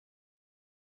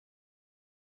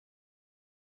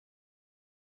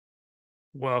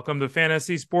Welcome to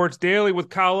Fantasy Sports Daily with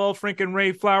Kyle Elfrink and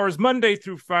Ray Flowers, Monday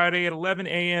through Friday at 11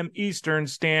 a.m. Eastern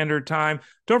Standard Time.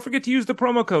 Don't forget to use the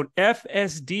promo code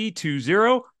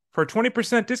FSD20 for a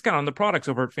 20% discount on the products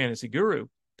over at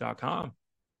fantasyguru.com.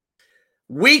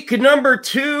 Week number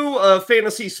 2 of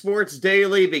Fantasy Sports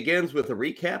Daily begins with a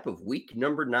recap of week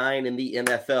number 9 in the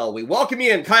NFL. We welcome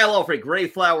you in. Kyle Elfrink, Ray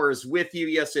Flowers with you.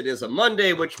 Yes, it is a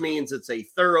Monday, which means it's a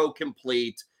thorough,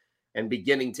 complete, and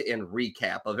beginning to end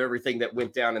recap of everything that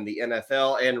went down in the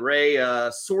NFL. And Ray,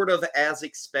 sort of as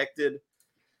expected,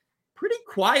 pretty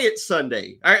quiet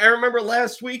Sunday. I remember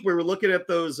last week we were looking at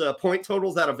those point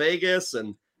totals out of Vegas,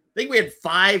 and I think we had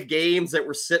 5 games that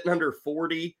were sitting under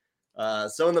 40.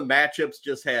 Some of the matchups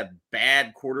just had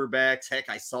bad quarterbacks. Heck,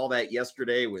 I saw that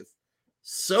yesterday with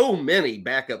so many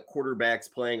backup quarterbacks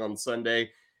playing on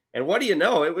Sunday. And what do you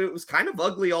know? It was kind of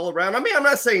ugly all around. I mean, I'm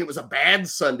not saying it was a bad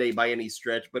Sunday by any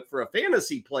stretch, but for a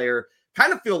fantasy player,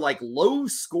 kind of feel like low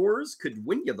scores could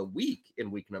win you the week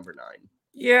in week number 9.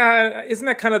 Yeah, isn't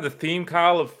that kind of the theme,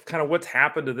 Kyle, of kind of what's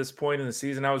happened to this point in the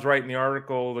season? I was writing the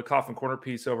article, the Coffin Corner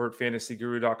piece over at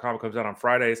fantasyguru.com. It comes out on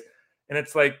Fridays. And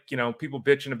it's like, people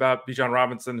bitching about Bijan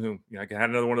Robinson, who had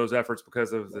another one of those efforts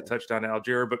because of the touchdown to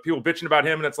Algier. But people bitching about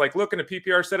him, and it's like, look, in a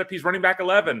PPR setup, he's running back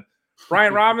 11.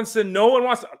 Brian Robinson,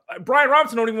 Brian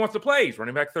Robinson don't even wants to play. He's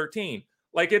running back 13.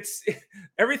 Like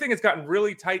everything has gotten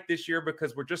really tight this year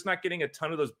because we're just not getting a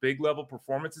ton of those big level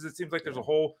performances. It seems like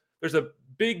there's a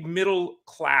big middle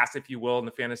class, if you will, in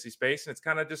the fantasy space. And it's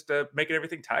kind of just making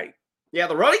everything tight. Yeah,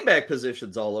 the running back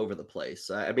position's all over the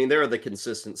place. I mean, there are the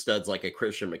consistent studs like a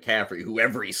Christian McCaffrey, who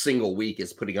every single week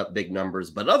is putting up big numbers.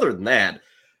 But other than that,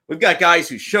 we've got guys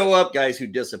who show up, guys who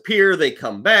disappear, they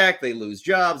come back, they lose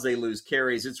jobs, they lose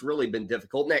carries. It's really been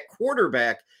difficult. And at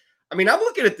quarterback, I mean, I'm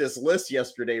looking at this list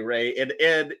yesterday, Ray, and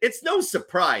it's no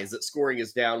surprise that scoring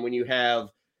is down when you have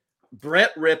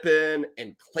Brett Rippon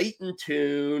and Clayton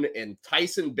Tune and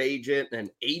Tyson Bagent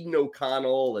and Aiden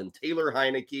O'Connell and Taylor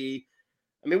Heineke.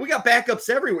 I mean, we got backups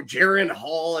everywhere. Jaron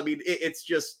Hall. I mean, it's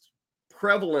just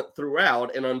prevalent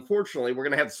throughout. And unfortunately, we're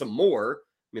going to have some more.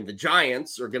 I mean, the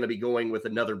Giants are going to be going with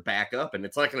another backup, and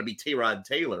it's not going to be Tyrod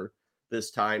Taylor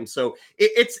this time. So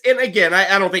and again,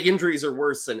 I don't think injuries are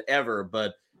worse than ever,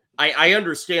 but I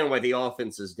understand why the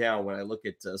offense is down when I look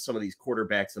at some of these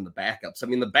quarterbacks and the backups. I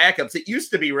mean, the backups, it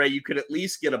used to be, Ray, you could at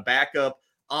least get a backup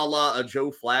a la a Joe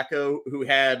Flacco who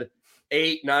had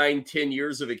 8, 9, 10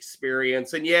 years of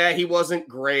experience. And yeah, he wasn't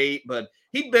great, but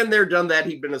he'd been there, done that.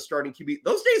 He'd been a starting QB.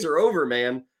 Those days are over,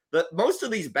 man. Most of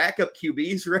these backup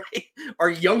QBs, right, are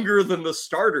younger than the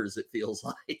starters, it feels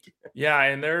like. Yeah,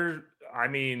 and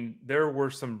there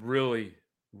were some really,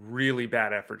 really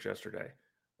bad efforts yesterday.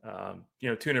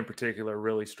 Tune in particular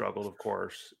really struggled, of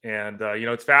course. And,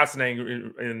 it's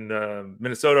fascinating in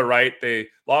Minnesota, right? They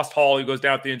lost Hall. He goes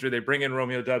down with the injury. They bring in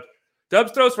Romeo Doubs.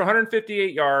 Doubs throws for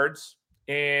 158 yards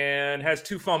and has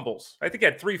 2 fumbles. I think he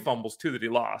had 3 fumbles, 2 that he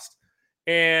lost.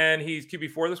 And he's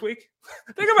QB4 this week.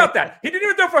 Think about that. He didn't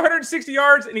even throw for 160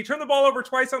 yards, and he turned the ball over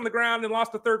twice on the ground and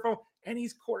lost the 3rd fumble. And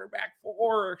he's quarterback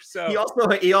 4. So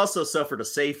he also suffered a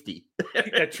safety.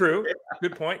 Yeah, true.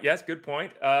 Good point. Yes, good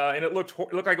point. And it looked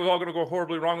like it was all going to go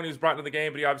horribly wrong when he was brought into the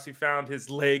game, but he obviously found his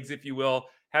legs, if you will,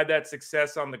 had that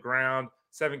success on the ground.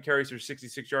 7 carries for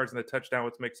 66 yards and the touchdown,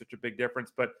 which makes such a big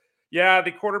difference. But yeah,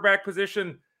 the quarterback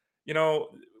position,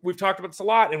 we've talked about this a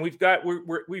lot, and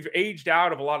we've aged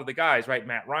out of a lot of the guys, right?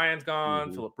 Matt Ryan's gone,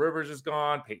 mm-hmm. Phillip Rivers is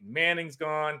gone, Peyton Manning's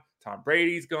gone, Tom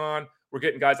Brady's gone. We're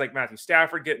getting guys like Matthew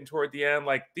Stafford getting toward the end.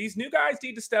 Like, these new guys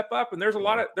need to step up, and there's a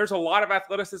lot of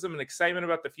athleticism and excitement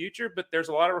about the future, but there's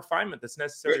a lot of refinement that's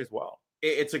necessary as well.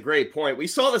 It's a great point. We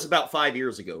saw this about 5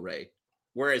 years ago, Ray.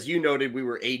 Whereas you noted we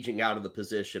were aging out of the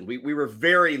position. We were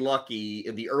very lucky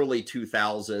in the early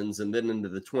 2000s and then into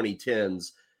the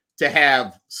 2010s to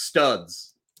have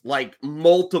studs, like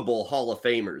multiple Hall of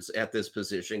Famers at this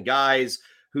position, guys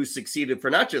who succeeded for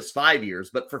not just 5 years,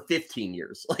 but for 15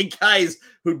 years, like guys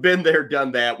who'd been there,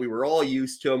 done that. We were all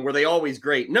used to them. Were they always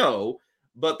great? No,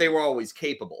 but they were always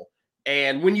capable.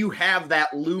 And when you have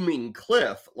that looming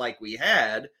cliff like we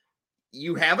had,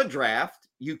 you have a draft,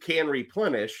 you can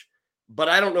replenish. But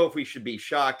I don't know if we should be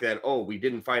shocked that, we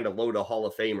didn't find a load of Hall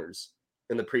of Famers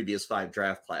in the previous 5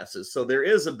 draft classes. So there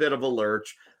is a bit of a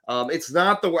lurch. It's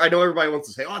not I know everybody wants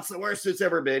to say, it's the worst it's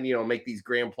ever been, make these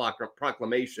grand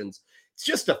proclamations. It's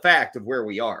just a fact of where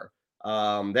we are,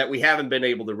 that we haven't been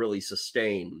able to really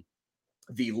sustain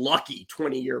the lucky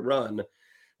 20-year run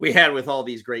we had with all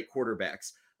these great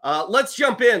quarterbacks. Let's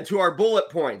jump into our bullet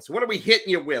points. What are we hitting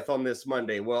you with on this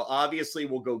Monday? Well, obviously,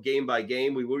 we'll go game by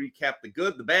game. We will recap the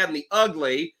good, the bad, and the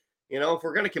ugly You know, if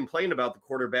we're going to complain about the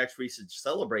quarterbacks, we should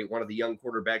celebrate one of the young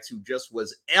quarterbacks who just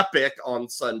was epic on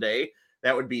Sunday.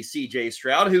 That would be CJ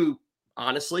Stroud, who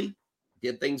honestly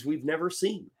did things we've never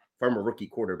seen from a rookie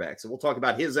quarterback. So we'll talk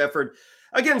about his effort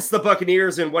against the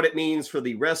Buccaneers and what it means for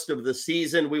the rest of the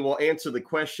season. We will answer the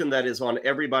question that is on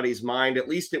everybody's mind, at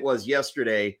least it was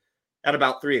yesterday at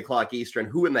about 3 o'clock Eastern.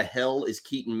 Who in the hell is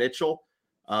Keaton Mitchell?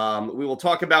 We will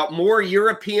talk about more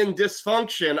European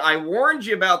dysfunction. I warned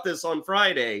you about this on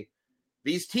Friday.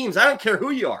 These teams, I don't care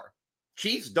who you are,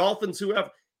 Chiefs, Dolphins,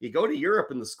 whoever, you go to Europe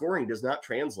and the scoring does not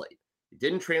translate. It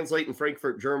didn't translate in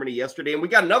Frankfurt, Germany yesterday, and we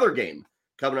got another game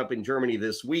coming up in Germany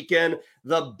this weekend.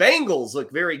 The Bengals look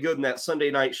very good in that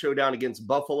Sunday night showdown against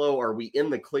Buffalo. Are we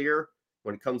in the clear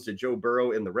when it comes to Joe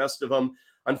Burrow and the rest of them?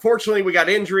 Unfortunately, we got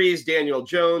injuries, Daniel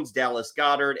Jones, Dallas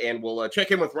Goedert, and we'll check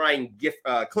in with Ryan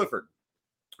Clifford,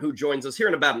 who joins us here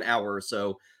in about an hour or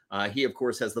so. He, of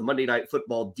course, has the Monday Night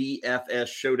Football DFS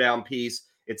Showdown piece.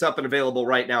 It's up and available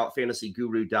right now at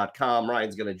fantasyguru.com.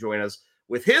 Ryan's going to join us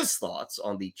with his thoughts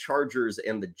on the Chargers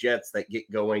and the Jets that get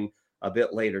going a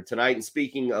bit later tonight. And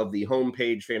speaking of the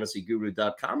homepage,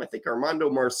 fantasyguru.com, I think Armando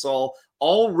Marsal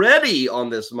already on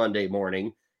this Monday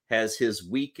morning has his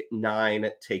Week 9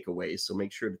 takeaways. So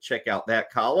make sure to check out that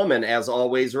column. And as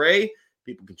always, Ray,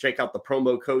 people can check out the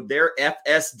promo code there,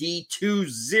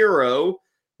 FSD20.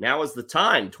 Now is the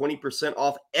time. 20%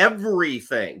 off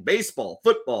everything. Baseball,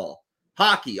 football,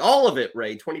 hockey, all of it,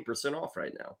 Ray. 20% off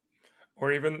right now.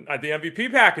 Or even the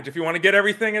MVP package if you want to get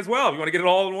everything as well. If you want to get it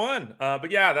all in one. But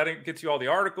yeah, that gets you all the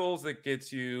articles. It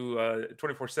gets you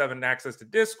 24/7 access to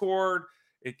Discord.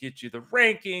 It gets you the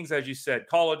rankings. As you said,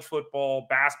 college football,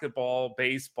 basketball,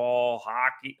 baseball,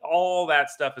 hockey, all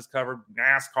that stuff is covered.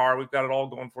 NASCAR, we've got it all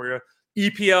going for you.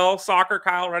 EPL, soccer,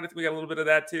 Kyle, right? We got a little bit of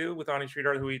that too with Ani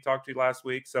Sridhar, who we talked to last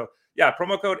week. So yeah,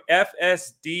 promo code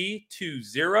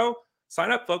FSD20.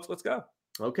 Sign up, folks. Let's go.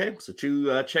 Okay, so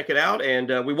check it out,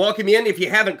 and we welcome you in. If you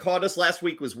haven't caught us, last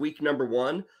week was week number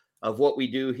 1 of what we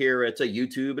do here at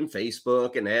YouTube and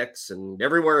Facebook and X and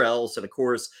everywhere else. And of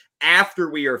course, after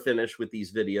we are finished with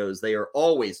these videos, they are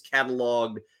always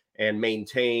cataloged and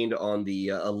maintained on the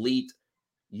Elite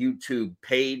YouTube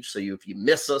page. So if you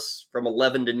miss us from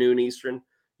 11 to noon Eastern,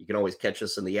 you can always catch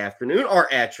us in the afternoon or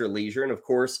at your leisure. And of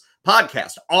course,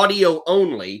 podcast, audio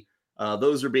only.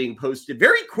 Those are being posted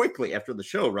very quickly after the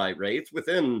show, right, Ray? It's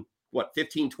within,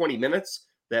 15, 20 minutes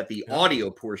that the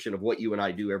audio portion of what you and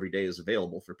I do every day is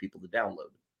available for people to download.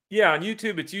 Yeah, on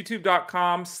YouTube, it's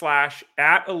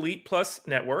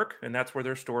youtube.com/@ElitePlusNetwork. And that's where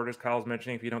they're stored, as Kyle's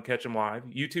mentioning, if you don't catch them live.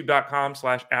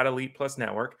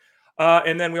 youtube.com/@ElitePlusNetwork.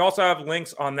 And then we also have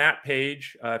links on that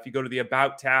page. If you go to the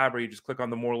About tab or you just click on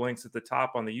the more links at the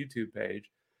top on the YouTube page,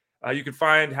 you can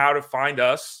find how to find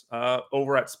us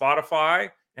over at Spotify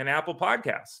and Apple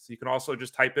Podcasts. You can also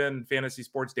just type in Fantasy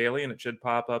Sports Daily and it should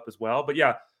pop up as well. But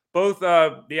yeah, both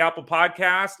the Apple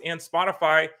Podcast and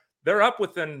Spotify, they're up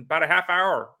within about a half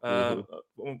hour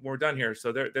when we're done here.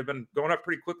 So they've been going up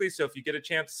pretty quickly. So if you get a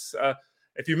chance,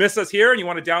 if you miss us here and you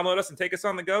want to download us and take us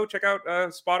on the go, check out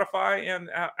Spotify and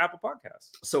Apple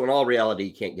Podcasts. So in all reality,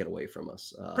 you can't get away from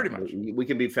us. Pretty much. We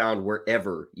can be found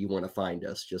wherever you want to find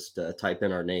us. Just type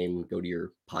in our name, go to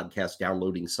your podcast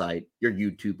downloading site, your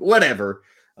YouTube, whatever.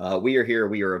 We are here.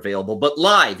 We are available, but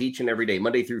live each and every day,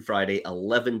 Monday through Friday,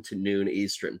 11 to noon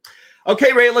Eastern.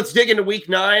 Okay, Ray, let's dig into week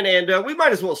 9, and we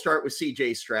might as well start with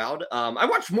CJ Stroud. I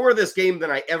watched more of this game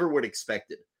than I ever would have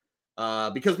expected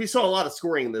because we saw a lot of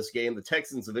scoring in this game. The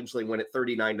Texans eventually win at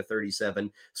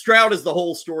 39-37. Stroud is the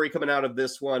whole story coming out of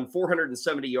this one.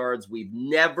 470 yards. We've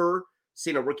never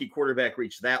seen a rookie quarterback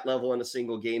reach that level in a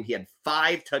single game. He had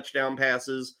 5 touchdown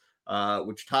passes,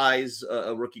 which ties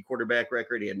a rookie quarterback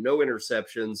record. He had no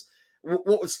interceptions.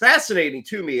 What was fascinating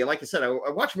to me, and like I said, I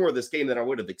watched more of this game than I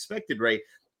would have expected, Ray.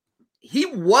 He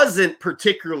wasn't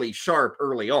particularly sharp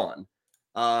early on.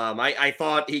 I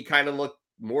thought he kind of looked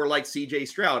more like CJ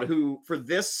Stroud, who for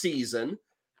this season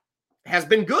has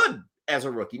been good as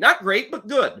a rookie. Not great, but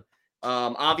good.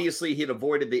 Obviously, he'd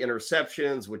avoided the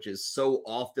interceptions, which is so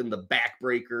often the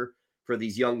backbreaker for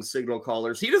these young signal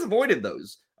callers. He just avoided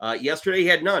those. Yesterday, he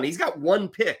had none. He's got 1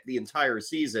 pick the entire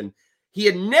season. He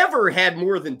had never had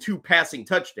more than 2 passing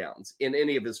touchdowns in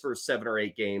any of his first 7 or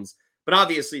 8 games. But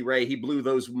obviously, Ray, he blew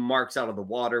those marks out of the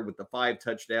water with the 5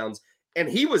 touchdowns, and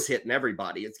he was hitting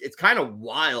everybody. It's kind of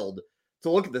wild to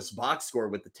look at this box score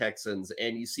with the Texans,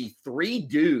 and you see 3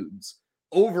 dudes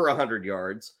over 100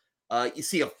 yards. You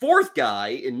see a 4th guy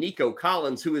in Nico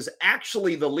Collins, who is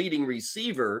actually the leading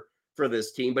receiver for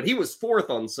this team, but he was 4th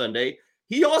on Sunday.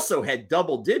 He also had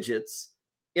double digits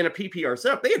in a PPR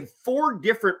setup. They had 4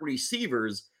 different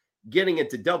receivers getting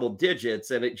into double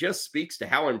digits, and it just speaks to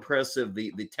how impressive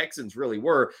the Texans really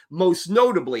were, most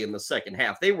notably in the second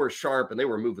half. They were sharp, and they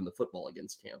were moving the football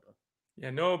against Tampa.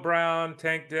 Yeah, Noah Brown,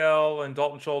 Tank Dell, and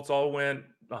Dalton Schultz all went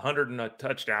 100 and a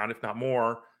touchdown, if not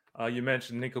more. You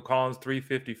mentioned Nico Collins,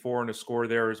 354 and a score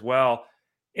there as well.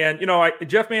 And,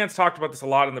 Jeff Mann's talked about this a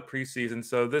lot in the preseason.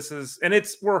 So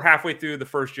we're halfway through the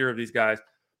first year of these guys.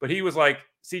 But he was like,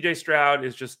 CJ Stroud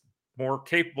is just more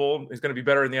capable, is going to be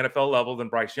better in the NFL level than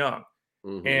Bryce Young.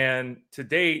 Mm-hmm. And to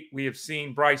date, we have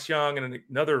seen Bryce Young in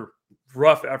another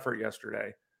rough effort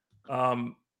yesterday.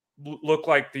 Look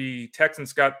like the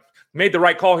Texans made the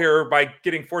right call here by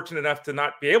getting fortunate enough to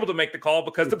not be able to make the call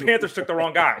because the Panthers took the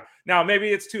wrong guy. Now, maybe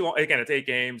it's too long. Again, it's 8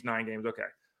 games, 9 games. Okay.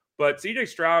 But CJ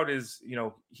Stroud is,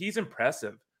 he's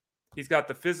impressive. He's got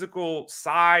the physical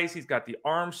size. He's got the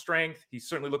arm strength. He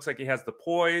certainly looks like he has the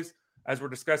poise. As we're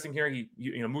discussing here, he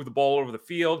moved the ball over the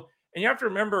field. And you have to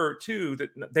remember, too,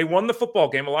 that they won the football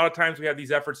game. A lot of times we have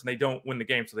these efforts and they don't win the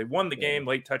game. So they won the game,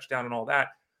 late touchdown and all that.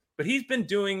 But he's been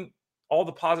doing all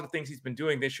the positive things he's been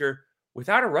doing this year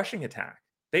without a rushing attack.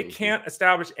 They can't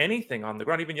establish anything on the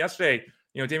ground. Even yesterday,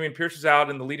 Dameon Pierce was out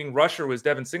and the leading rusher was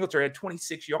Devin Singletary, had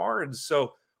 26 yards.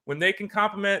 So when they can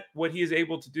complement what he is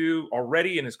able to do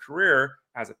already in his career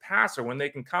as a passer, when they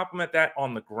can complement that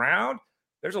on the ground,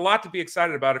 there's a lot to be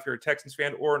excited about if you're a Texans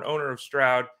fan or an owner of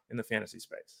Stroud in the fantasy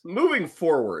space. Moving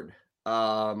forward, a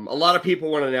lot of people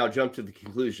want to now jump to the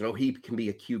conclusion, he can be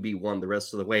a QB1 the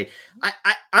rest of the way. I'm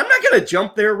not going to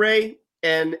jump there, Ray,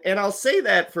 and I'll say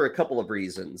that for a couple of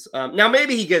reasons. Now,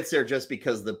 maybe he gets there just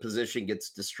because the position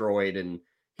gets destroyed and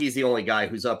he's the only guy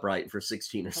who's upright for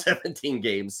 16 or 17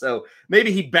 games. So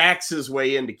maybe he backs his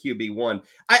way into QB1.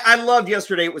 I loved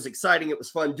yesterday. It was exciting. It was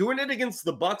fun. Doing it against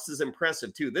the Bucs is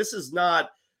impressive, too. This is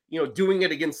not, doing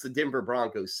it against the Denver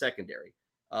Broncos secondary.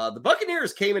 The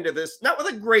Buccaneers came into this not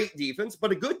with a great defense,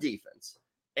 but a good defense.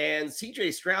 And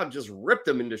CJ Stroud just ripped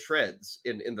them into shreds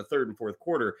in the third and fourth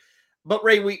quarter. But,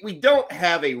 Ray, we don't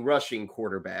have a rushing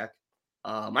quarterback.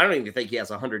 I don't even think he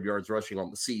has 100 yards rushing on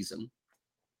the season.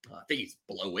 I think he's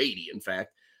below 80, in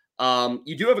fact.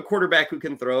 You do have a quarterback who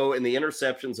can throw, and the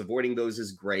interceptions, avoiding those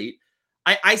is great.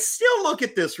 I still look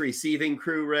at this receiving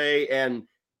crew, Ray, and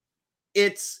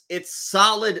it's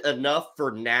solid enough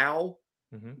for now.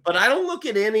 Mm-hmm. But I don't look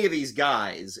at any of these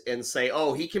guys and say,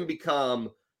 he can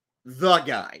become the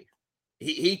guy.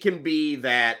 He can be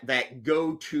that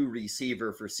go-to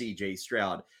receiver for CJ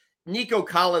Stroud. Nico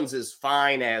Collins is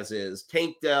fine as is.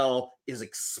 Tank Dell is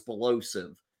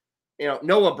explosive.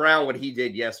 Noah Brown, what he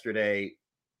did yesterday,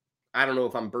 I don't know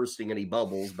if I'm bursting any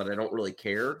bubbles, but I don't really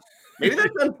care. Maybe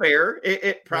that's unfair.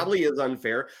 It probably is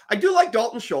unfair. I do like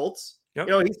Dalton Schultz. Yep.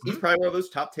 He's probably one of those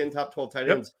top 10, top 12 tight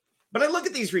ends. Yep. But I look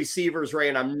at these receivers, Ray,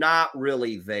 and I'm not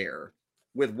really there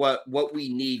with what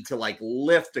we need to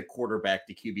lift a quarterback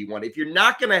to QB1. If you're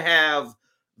not going to have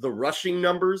the rushing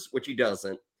numbers, which he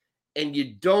doesn't, and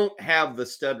you don't have the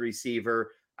stud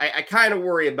receiver, I kind of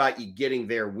worry about you getting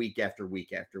there week after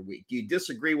week after week. Do you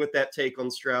disagree with that take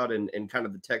on Stroud and kind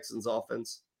of the Texans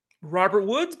offense? Robert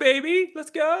Woods, baby.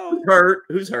 Let's go.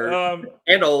 Who's hurt?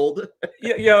 And old.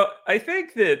 I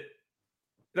think that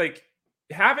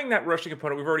having that rushing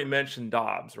component, we've already mentioned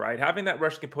Dobbs, right? Having that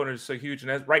rushing component is so huge.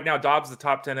 And right now, Dobbs is the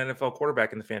top 10 NFL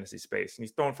quarterback in the fantasy space. And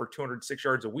he's throwing for 206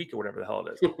 yards a week or whatever the hell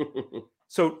it is.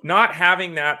 So not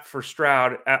having that for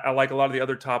Stroud, like a lot of the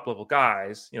other top level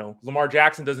guys, Lamar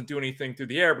Jackson doesn't do anything through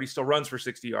the air, but he still runs for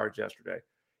 60 yards yesterday.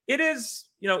 It is,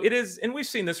 and we've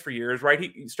seen this for years, right?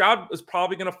 Stroud is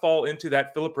probably going to fall into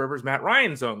that Phillip Rivers, Matt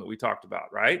Ryan zone that we talked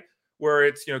about, right? Where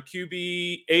it's,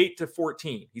 QB 8 to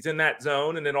 14. He's in that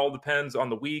zone, and it all depends on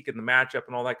the week and the matchup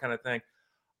and all that kind of thing.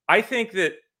 I think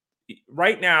that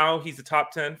right now he's the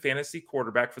top 10 fantasy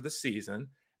quarterback for the season,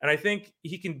 and I think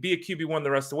he can be a QB1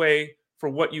 the rest of the way for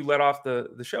what you let off the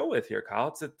show with here, Kyle.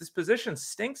 It's that this position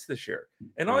stinks this year.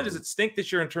 And not only does it stink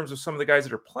this year in terms of some of the guys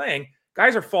that are playing,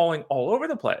 guys are falling all over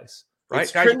the place. Right?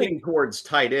 It's trending towards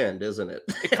tight end, isn't it?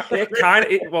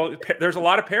 There's a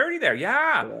lot of parity there.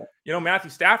 Yeah.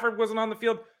 Matthew Stafford wasn't on the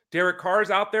field. Derek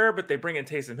Carr's out there, but they bring in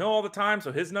Taysom Hill all the time,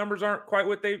 so his numbers aren't quite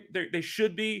what they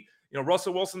should be.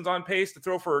 Russell Wilson's on pace to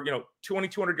throw for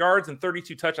 200 yards and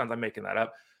 32 touchdowns. I'm making that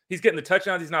up. He's getting the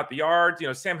touchdowns. He's not the yards.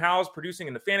 Sam Howell's producing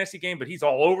in the fantasy game, but he's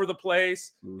all over the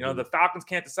place. Mm-hmm. The Falcons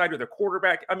can't decide who their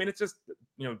quarterback. I mean, it's just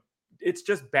it's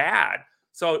just bad.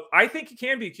 So I think he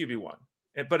can be a QB1.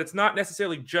 But it's not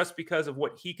necessarily just because of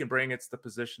what he can bring. It's the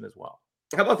position as well.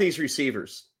 How about these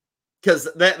receivers? Because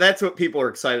that's what people are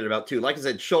excited about, too. Like I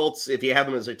said, Schultz, if you have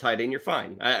him as a tight end, you're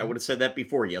fine. I would have said that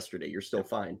before yesterday. You're still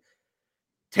fine.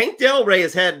 Tank Del Rey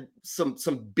has had some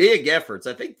big efforts.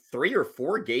 I think 3 or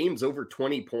 4 games over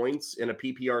 20 points in a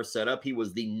PPR setup. He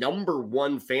was the number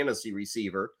 1 fantasy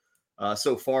receiver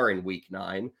so far in week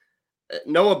 9.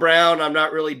 Noah Brown, I'm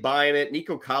not really buying it.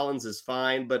 Nico Collins is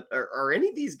fine, but are any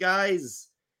of these guys,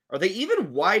 are they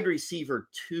even wide receiver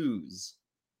 2s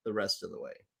the rest of the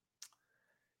way?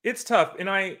 It's tough, and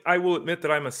I will admit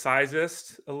that I'm a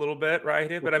sizeist a little bit,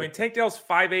 right? But I mean, Tank Dell's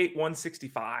 5'8",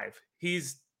 165.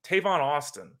 He's Tavon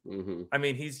Austin. Mm-hmm. I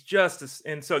mean, he's just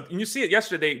and you see it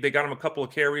yesterday. They got him a couple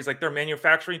of carries, like they're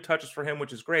manufacturing touches for him,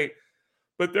 which is great.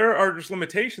 But there are just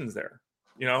limitations there,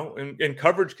 and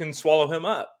coverage can swallow him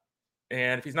up.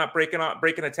 And if he's not breaking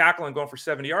a tackle and going for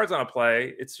 70 yards on a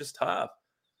play, it's just tough.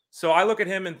 So I look at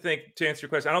him and think, to answer your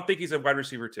question, I don't think he's a wide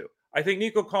receiver 2. I think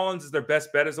Nico Collins is their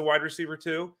best bet as a wide receiver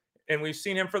 2. And we've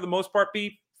seen him for the most part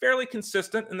be fairly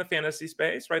consistent in the fantasy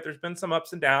space, right? There's been some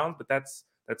ups and downs, but that's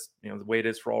the way it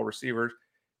is for all receivers.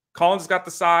 Collins has got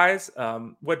the size.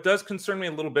 What does concern me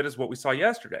a little bit is what we saw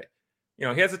yesterday. He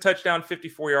has a touchdown,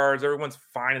 54 yards. Everyone's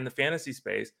fine in the fantasy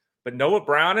space. But Noah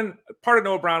Brown, and part of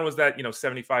Noah Brown was that,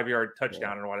 75-yard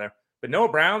touchdown or whatever. But Noah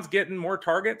Brown's getting more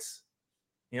targets.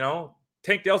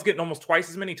 Tank Dell's getting almost twice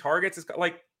as many targets.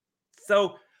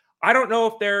 So I don't know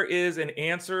if there is an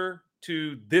answer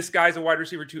to this guy's a wide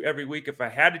receiver 2 every week. If I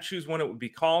had to choose one, it would be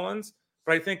Collins.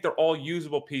 But I think they're all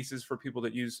usable pieces for people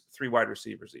that use 3 wide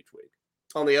receivers each week.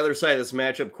 On the other side of this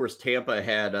matchup, of course, Tampa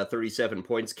had 37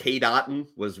 points. Cade Otton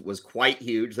was quite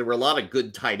huge. There were a lot of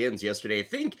good tight ends yesterday. I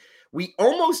think we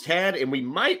almost had, and we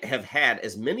might have had,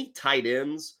 as many tight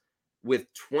ends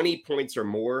with 20 points or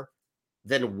more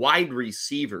than wide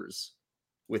receivers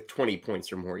with 20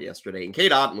 points or more yesterday. And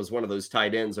Cade Otton was one of those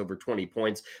tight ends over 20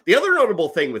 points. The other notable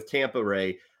thing with Tampa,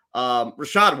 Ray,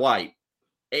 Rachaad White.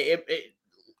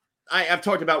 I've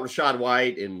talked about Rachaad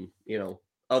White in,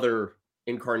 other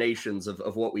incarnations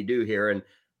of what we do here, and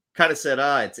kind of said,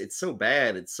 it's so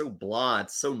bad, it's so blah,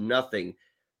 it's so nothing.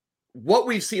 What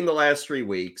we've seen the last 3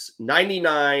 weeks,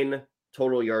 99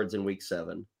 total yards in week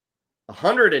 7,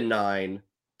 109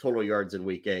 total yards in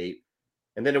week 8,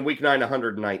 and then in week 9,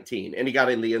 119, and he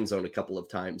got in the end zone a couple of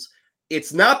times.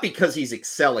 It's not because he's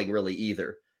excelling really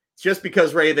either. It's just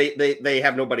because, Ray, they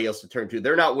have nobody else to turn to.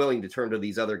 They're not willing to turn to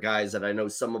these other guys that I know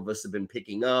some of us have been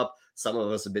picking up, some of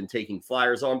us have been taking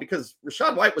flyers on, because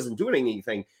Rachaad White wasn't doing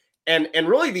anything. And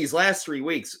really these last 3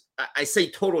 weeks, I say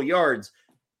total yards,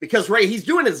 because, Ray, he's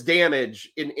doing his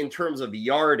damage in terms of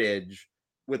yardage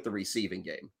with the receiving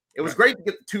game. It was great to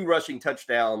get the 2 rushing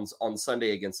touchdowns on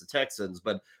Sunday against the Texans,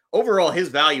 but overall his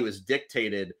value is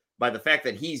dictated by the fact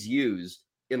that he's used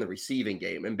in the receiving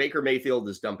game. And Baker Mayfield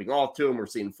is dumping off to him. We're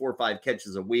seeing 4 or 5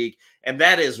 catches a week. And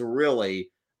that is really,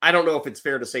 I don't know if it's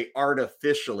fair to say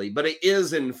artificially, but it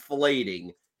is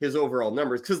inflating his overall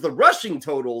numbers, because the rushing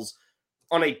totals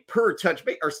on a per touch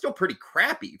are still pretty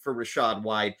crappy for Rachaad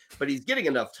White, but he's getting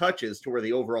enough touches to where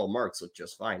the overall marks look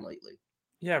just fine lately.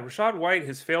 Yeah, Rachaad White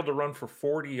has failed to run for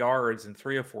 40 yards in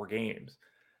 3 or 4 games.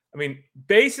 I mean,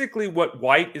 basically what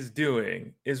White is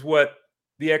doing is what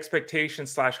the expectation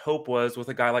 / hope was with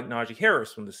a guy like Najee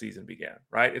Harris when the season began,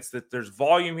 right? It's that there's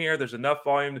volume here. There's enough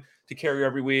volume to carry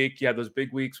every week. You have those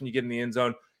big weeks when you get in the end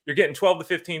zone. You're getting 12 to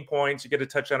 15 points. You get a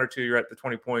touchdown or 2. You're at the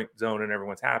 20-point zone and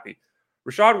everyone's happy.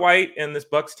 Rachaad White and this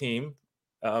Bucs team,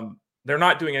 they're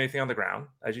not doing anything on the ground,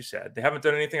 as you said. They haven't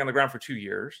done anything on the ground for 2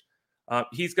 years.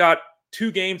 He's got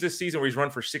 2 games this season where he's run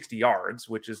for 60 yards,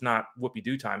 which is not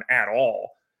whoopee-doo time at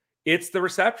all. It's the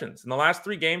receptions. In the last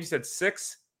 3 games, he's had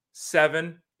 6,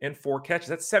 7, and 4 catches.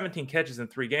 That's 17 catches in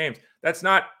 3 games. That's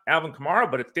not Alvin Kamara,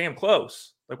 but it's damn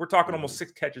close. Like, we're talking almost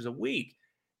 6 catches a week.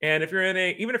 And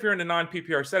even if you're in a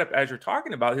non-PPR setup, as you're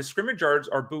talking about, his scrimmage yards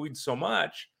are buoyed so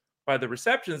much by the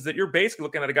receptions that you're basically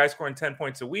looking at a guy scoring 10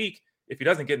 points a week if he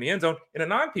doesn't get in the end zone in a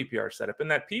non-PPR setup. In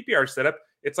that PPR setup,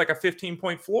 it's like a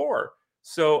 15-point floor.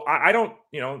 So I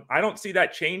don't see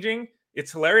that changing.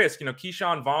 It's hilarious.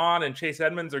 Keyshawn Vaughn and Chase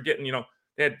Edmonds are getting,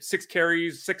 they had 6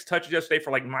 carries, 6 touches yesterday for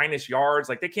like minus yards.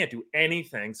 Like, they can't do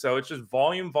anything. So it's just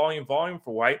volume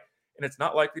for White, and it's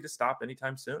not likely to stop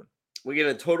anytime soon. We get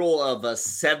a total of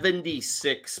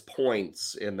 76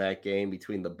 points in that game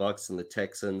between the Bucs and the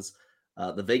Texans.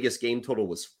 The Vegas game total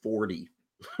was 40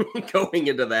 going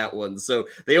into that one. So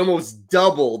they almost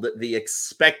doubled the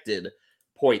expected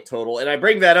point total. And I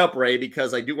bring that up, Ray,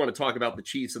 because I do want to talk about the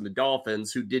Chiefs and the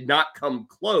Dolphins, who did not come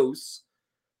close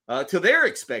to their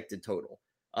expected total.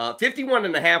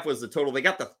 51.5 was the total. They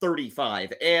got the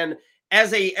 35. And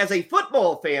as a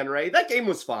football fan, Ray, that game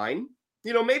was fine.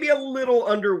 Maybe a little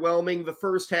underwhelming. The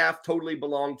first half totally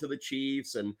belonged to the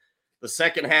Chiefs, and the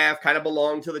second half kind of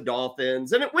belonged to the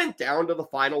Dolphins, and it went down to the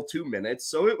final 2 minutes.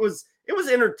 So it was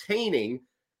entertaining.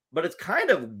 But it's kind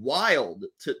of wild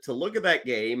to look at that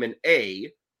game and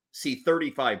see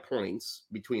 35 points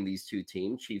between these two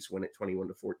teams. Chiefs win at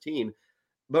 21-14.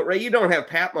 But Ray, you don't have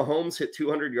Pat Mahomes hit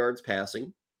 200 yards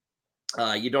passing.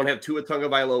 You don't have Tua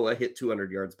Tagovailoa hit 200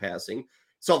 yards passing.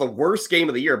 Saw the worst game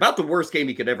of the year, about the worst game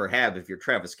you could ever have if you're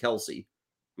Travis Kelce. I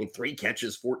mean, 3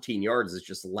 catches, 14 yards is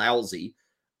just lousy.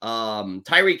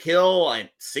 Tyreek Hill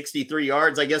at 63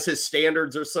 yards. I guess his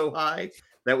standards are so high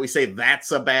that we say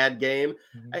that's a bad game.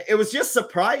 Mm-hmm. It was just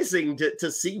surprising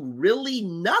to see really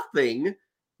nothing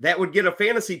that would get a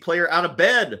fantasy player out of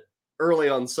bed early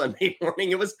on Sunday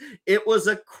morning. It was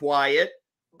a quiet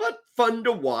but fun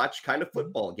to watch kind of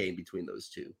football game between those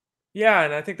two. Yeah,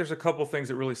 and I think there's a couple things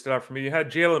that really stood out for me. You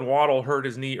had Jalen Waddle hurt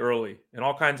his knee early and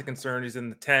all kinds of concern. He's in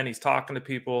the 10. He's talking to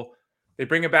people. They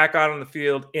bring him back out on the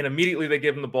field, and immediately they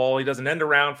give him the ball. He doesn't end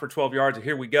around for 12 yards.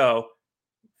 Here we go.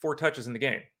 4 touches in the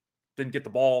game. Didn't get the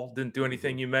ball. Didn't do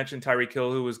anything. You mentioned Tyreek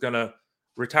Hill, who was going to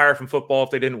retire from football if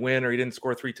they didn't win or he didn't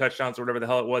score 3 touchdowns or whatever the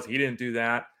hell it was. He didn't do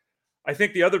that. I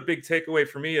think the other big takeaway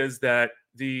for me is that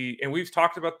and we've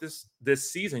talked about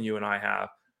this season, you and I have,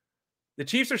 the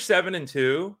Chiefs are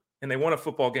 7-2, and they won a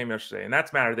football game yesterday, and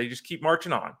that's matter. They just keep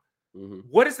marching on. Mm-hmm.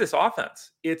 What is this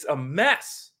offense? It's a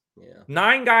mess. Yeah.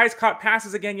 9 guys caught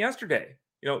passes again yesterday.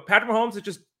 Patrick Mahomes is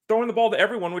just throwing the ball to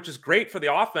everyone, which is great for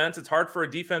the offense. It's hard for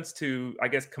a defense to, I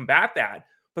guess, combat that.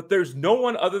 But there's no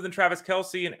one other than Travis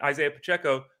Kelce and Isaiah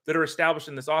Pacheco that are established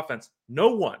in this offense.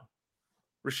 No one.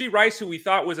 Rashee Rice, who we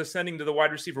thought was ascending to the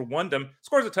wide receiver one-dom,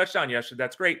 scores a touchdown yesterday.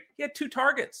 That's great. He had 2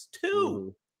 targets.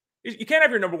 2. Mm-hmm. You can't have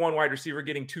your number 1 wide receiver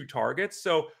getting 2 targets.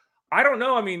 So I don't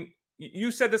know. I mean,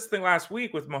 you said this thing last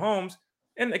week with Mahomes.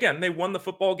 And again, they won the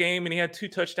football game and he had 2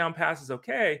 touchdown passes.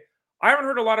 Okay. I haven't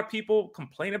heard a lot of people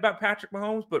complain about Patrick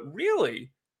Mahomes, but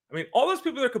really, I mean, all those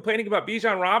people that are complaining about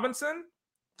Bijan Robinson,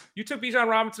 you took Bijan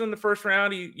Robinson in the first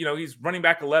round. He's running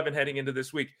back 11 heading into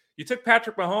this week. You took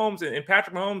Patrick Mahomes, and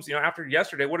Patrick Mahomes, after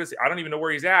yesterday, what is he? I don't even know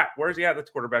where he's at. Where is he at the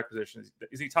quarterback position?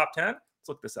 Is he top 10? Let's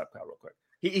look this up, Kyle, real quick.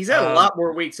 He's had a lot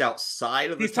more weeks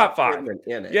outside of the he's top 5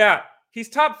 in it. Yeah, he's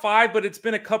top 5, but it's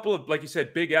been a couple of, like you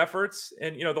said, big efforts.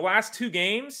 And, the last 2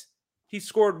 games, he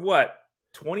scored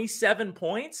 27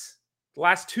 points? The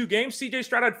last 2 games, CJ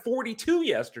Stroud had 42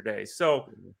 yesterday. So,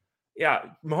 yeah,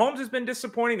 Mahomes has been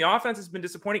disappointing. The offense has been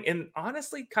disappointing. And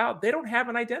honestly, Kyle, they don't have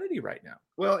an identity right now.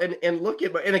 Well, and look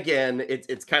at, and again,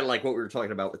 it's kind of like what we were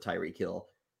talking about with Tyreek Hill.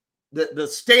 The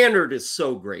standard is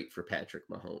so great for Patrick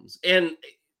Mahomes. And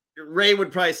Ray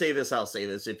would probably say this, I'll say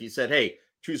this. If you said, hey,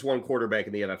 choose one quarterback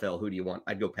in the NFL, who do you want?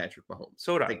 I'd go Patrick Mahomes.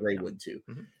 So would I. I think Ray would too.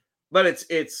 Mm-hmm. But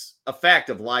it's a fact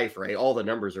of life, Ray. All the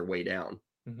numbers are way down.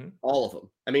 Mm-hmm. All of them.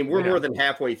 I mean, we're more than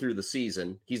halfway through the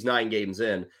season. He's 9 games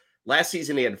in. Last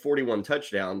season, he had 41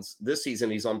 touchdowns. This season,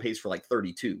 he's on pace for like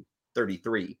 32,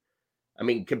 33. I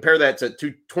mean, compare that to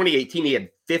 2018, he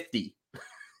had 50.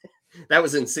 That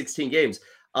was in 16 games.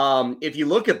 If you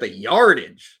look at the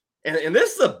yardage, and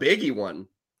this is a biggie one,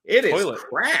 it is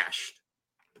crashed.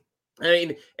 I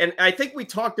mean, and I think we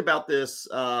talked about this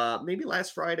maybe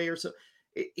last Friday or so.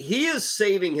 He is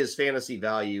saving his fantasy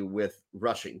value with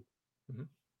rushing. Mm-hmm.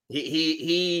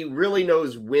 He really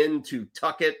knows when to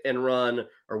tuck it and run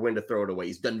or when to throw it away.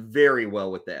 He's done very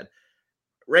well with that.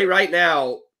 Ray, right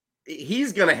now,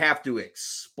 he's going to have to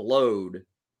explode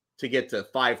to get to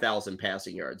 5,000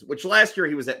 passing yards, which last year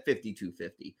he was at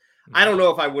 5,250. Mm-hmm. I don't know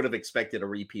if I would have expected a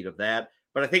repeat of that,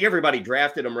 but I think everybody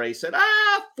drafted him. Ray said,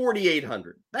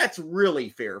 4,800. That's really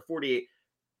fair. 48.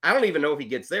 I don't even know if he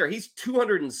gets there. He's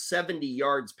 270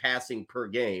 yards passing per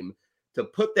game. To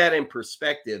put that in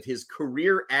perspective, his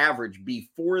career average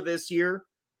before this year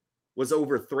was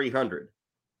over 300.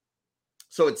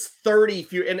 So it's 30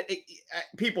 few. And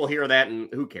people hear that and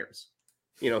who cares?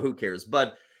 Who cares?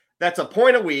 But that's a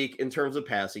point a week in terms of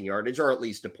passing yardage, or at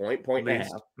least a point and a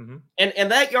half. Mm-hmm.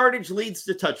 And that yardage leads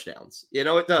to touchdowns.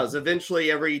 It does. Eventually,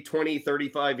 every 20,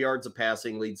 35 yards of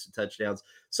passing leads to touchdowns.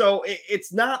 So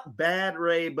it's not bad,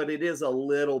 Ray, but it is a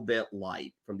little bit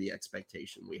light from the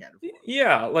expectation we had.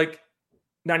 Yeah, like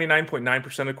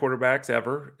 99.9% of quarterbacks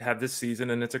ever have this season,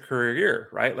 and it's a career year,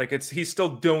 right? Like he's still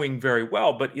doing very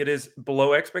well, but it is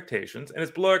below expectations, and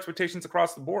it's below expectations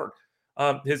across the board.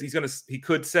 He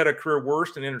could set a career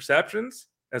worst in interceptions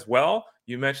as well.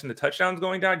 You mentioned the touchdowns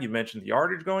going down. You mentioned the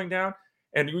yardage going down.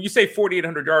 And when you say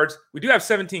 4,800 yards, we do have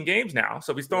 17 games now.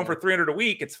 So if he's throwing for 300 a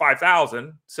week, it's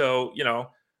 5,000. So,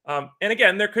 and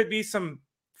again, there could be some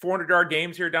 400-yard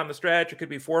games here down the stretch. It could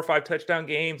be 4 or 5 touchdown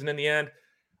games. And in the end,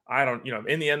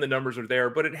 in the end, the numbers are there.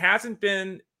 But it hasn't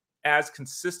been as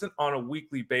consistent on a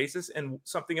weekly basis. And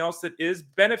something else that is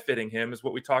benefiting him is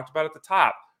what we talked about at the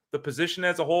top. The position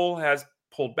as a whole has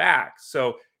pulled back.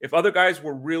 So if other guys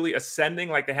were really ascending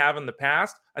like they have in the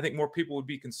past, I think more people would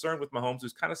be concerned with Mahomes,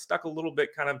 who's kind of stuck a little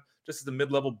bit kind of just at the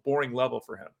mid-level, boring level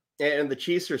for him. And the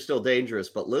Chiefs are still dangerous,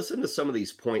 but listen to some of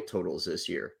these point totals this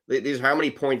year. These are how many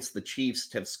points the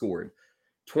Chiefs have scored: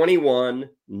 21,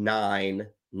 9,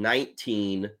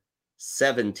 19,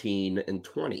 17, and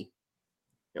 20.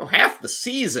 Half the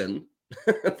season,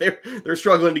 they're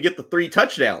struggling to get the 3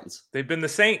 touchdowns. They've been the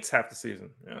Saints half the season.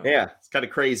 Yeah, it's kind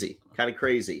of crazy.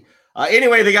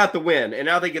 Anyway, they got the win, and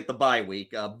now they get the bye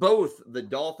week. Both the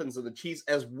Dolphins and the Chiefs,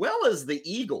 as well as the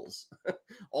Eagles,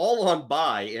 all on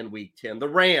bye in week 10. The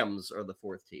Rams are the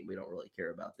 4th team. We don't really care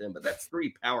about them, but that's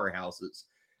 3 powerhouses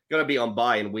going to be on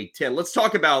bye in week 10. Let's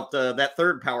talk about that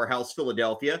 3rd powerhouse,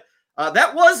 Philadelphia.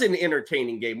 That was an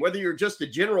entertaining game, whether you're just a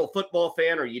general football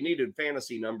fan or you needed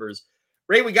fantasy numbers.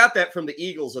 Ray, we got that from the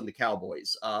Eagles and the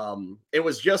Cowboys. It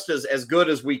was just as good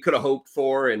as we could have hoped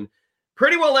for, and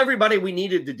pretty well everybody we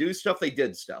needed to do stuff, they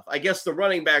did stuff. I guess the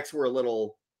running backs were a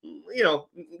little,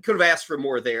 could have asked for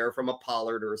more there from a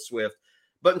Pollard or a Swift.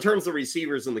 But in terms of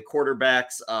receivers and the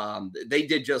quarterbacks, they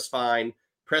did just fine.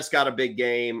 Prescott a big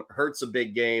game, Hurts a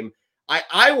big game.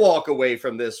 I walk away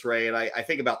from this, Ray, and I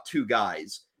think about 2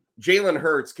 guys. Jalen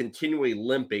Hurts continually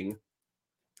limping,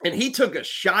 and he took a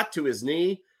shot to his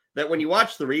knee that when you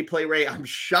watch the replay, Ray, I'm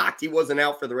shocked he wasn't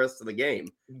out for the rest of the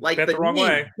game. Like Bent the wrong knee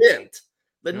way. bent.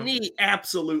 The knee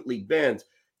absolutely bent.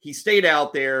 He stayed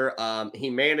out there. He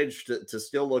managed to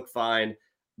still look fine.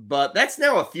 But that's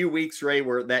now a few weeks, Ray,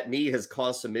 where that knee has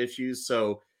caused some issues.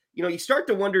 So, you start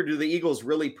to wonder, do the Eagles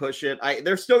really push it?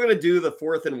 They're still going to do the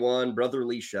 4th and 1,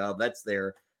 brotherly shove. That's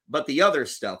there. But the other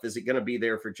stuff, is it going to be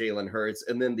there for Jalen Hurts?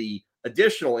 And then the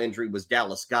additional injury was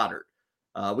Dallas Goedert.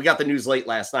 We got the news late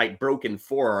last night, broken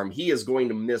forearm. He is going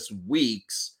to miss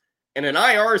weeks. And an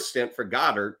IR stint for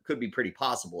Goddard could be pretty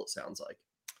possible, it sounds like.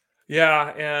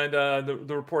 Yeah, and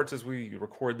the reports as we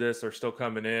record this are still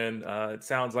coming in. It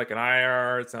sounds like an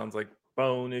IR. It sounds like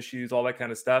bone issues, all that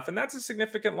kind of stuff. And that's a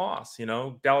significant loss.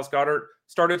 Dallas Goedert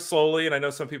started slowly, and I know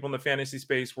some people in the fantasy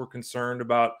space were concerned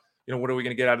about, what are we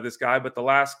going to get out of this guy? But the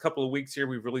last couple of weeks here,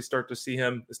 we really start to see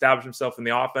him establish himself in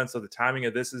the offense. So the timing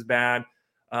of this is bad.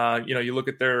 You look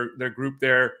at their group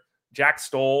there, Jack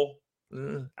Stoll,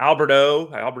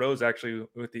 Alberto. Alberto is actually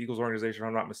with the Eagles organization, if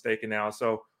I'm not mistaken now.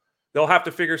 So they'll have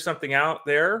to figure something out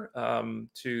there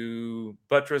to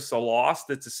buttress a loss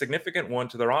that's a significant one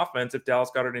to their offense if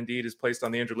Dallas Goedert indeed is placed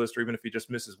on the injured list, or even if he just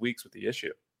misses weeks with the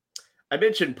issue. I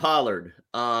mentioned Pollard.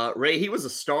 Ray, he was a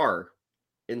star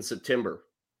in September.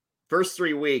 First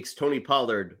 3 weeks, Tony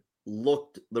Pollard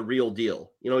looked the real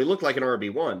deal. He looked like an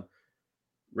RB1.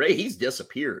 Ray, he's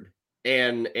disappeared.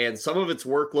 And some of it's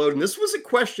workload. And this was a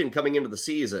question coming into the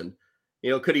season.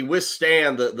 Could he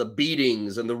withstand the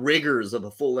beatings and the rigors of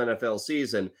a full NFL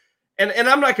season? And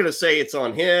I'm not going to say it's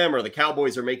on him or the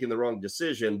Cowboys are making the wrong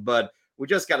decision, but we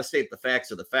just got to state the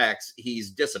facts are the facts.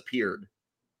 He's disappeared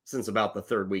since about the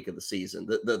 3rd week of the season.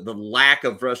 The lack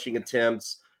of rushing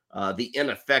attempts, the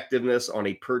ineffectiveness on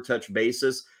a per-touch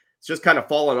basis, it's just kind of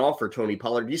fallen off for Tony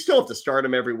Pollard. You still have to start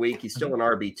him every week. He's still an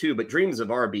RB2, but dreams of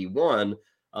RB1,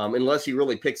 unless he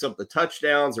really picks up the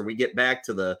touchdowns or we get back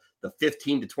to the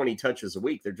 15 to 20 touches a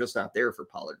week, they're just not there for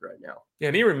Pollard right now. Yeah,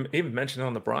 and he even mentioned it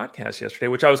on the broadcast yesterday,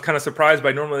 which I was kind of surprised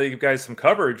by. Normally they give guys some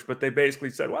coverage, but they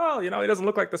basically said, well, he doesn't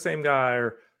look like the same guy,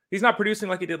 or he's not producing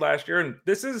like he did last year. And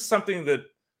this is something that,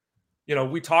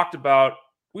 we talked about,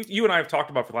 you and I have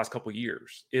talked about for the last couple of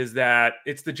years, is that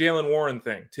it's the Jalen Warren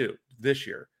thing too this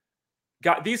year.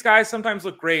 These guys sometimes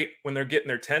look great when they're getting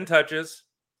their 10 touches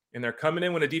and they're coming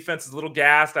in when a defense is a little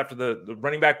gassed after the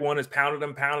running back one has pounded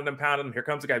them. Here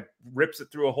comes a guy, rips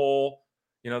it through a hole.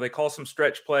 They call some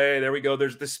stretch play. There we go.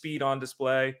 There's the speed on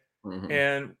display. Mm-hmm.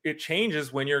 And it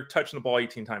changes when you're touching the ball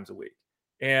 18 times a week.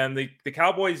 And the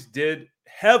Cowboys did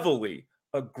heavily,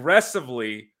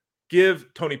 aggressively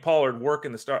give Tony Pollard work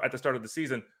at the start of the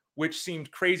season, which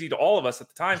seemed crazy to all of us at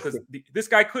the time, because this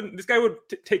guy would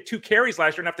take 2 carries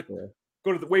last year and have to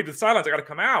go to the wave to the sidelines. I got to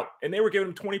come out. And they were giving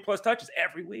him 20 plus touches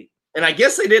every week. And I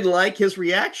guess they didn't like his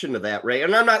reaction to that, Ray.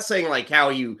 And I'm not saying like how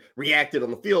he reacted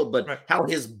on the field, but how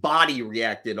his body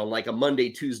reacted on like a Monday,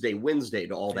 Tuesday, Wednesday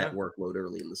to all that workload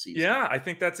early in the season. Yeah, I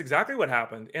think that's exactly what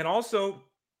happened. And also,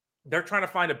 they're trying to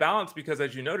find a balance because,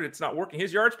 as you noted, it's not working.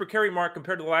 His yards per carry mark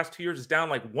compared to the last 2 years is down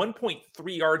like 1.3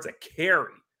 yards a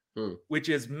carry, which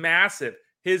is massive.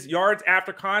 His yards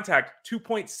after contact,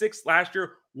 2.6 last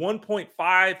year,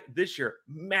 1.5 this year.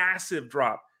 Massive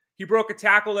drop. He broke a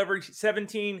tackle every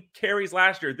 17 carries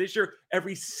last year. This year,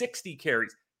 every 60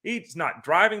 carries. He's not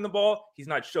driving the ball. He's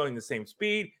not showing the same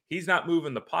speed. He's not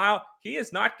moving the pile. He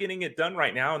is not getting it done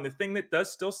right now. And the thing that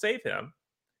does still save him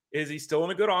is he's still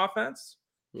in a good offense.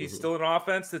 He's still an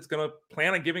offense that's going to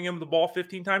plan on giving him the ball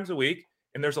 15 times a week.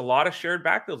 And there's a lot of shared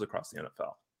backfields across the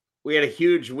NFL. We had a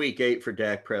huge week 8 for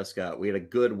Dak Prescott. We had a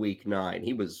good week 9.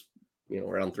 He was,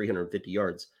 around 350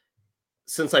 yards.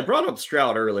 Since I brought up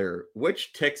Stroud earlier,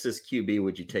 which Texas QB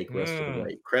would you take rest of the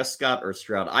way? Prescott or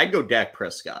Stroud? I'd go Dak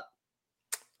Prescott.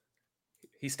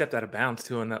 He stepped out of bounds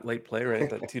too on that late play, right?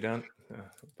 That 2 down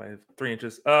by 3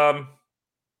 inches.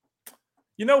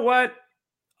 You know what?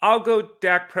 I'll go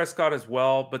Dak Prescott as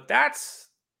well, but that's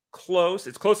close.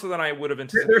 It's closer than I would have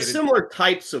anticipated. There's similar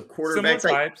types of quarterbacks.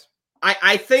 Similar types.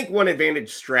 I think one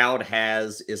advantage Stroud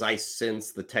has is I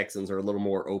sense the Texans are a little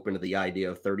more open to the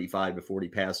idea of 35 to 40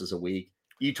 passes a week.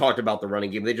 You talked about the running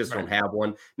game. They just don't have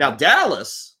one. Now,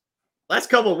 Dallas,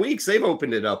 last couple of weeks, they've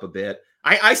opened it up a bit.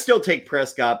 I still take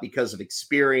Prescott because of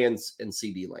experience and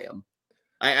CD Lamb.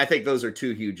 I think those are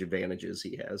 2 huge advantages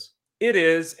he has. It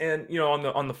is. And,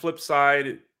 on the flip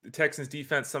side, the Texans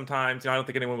defense sometimes, I don't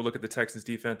think anyone would look at the Texans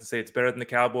defense and say it's better than the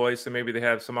Cowboys. So maybe they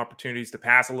have some opportunities to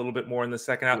pass a little bit more in the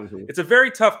second half. It's a very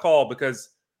tough call because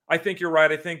I think you're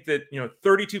right. I think that,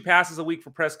 32 passes a week for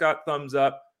Prescott, thumbs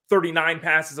up. 39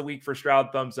 passes a week for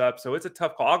Stroud, thumbs up. So it's a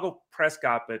tough call. I'll go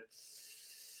Prescott, but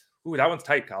that one's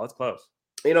tight, Kyle. It's close.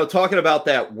 Talking about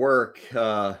that work,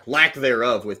 lack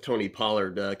thereof with Tony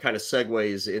Pollard kind of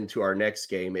segues into our next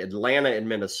game, Atlanta and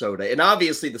Minnesota. And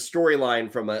obviously the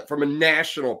storyline from a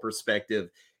national perspective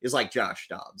is like Josh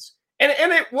Dobbs. And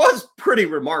it was pretty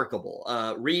remarkable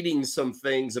reading some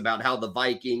things about how the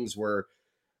Vikings were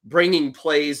bringing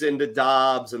plays into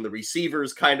Dobbs and the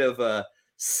receivers kind of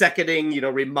seconding,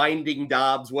 reminding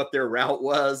Dobbs what their route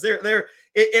was.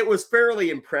 It was fairly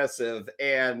impressive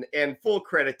and full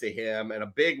credit to him and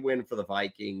a big win for the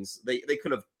Vikings. They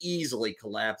could have easily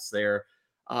collapsed there.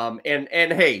 And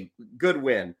hey, good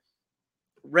win.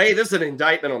 Ray, this is an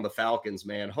indictment on the Falcons,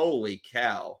 man. Holy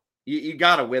cow. You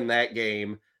got to win that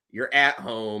game. You're at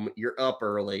home. You're up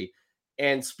early.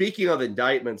 And speaking of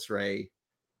indictments, Ray,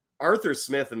 Arthur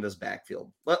Smith in this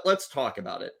backfield. Let's talk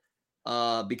about it.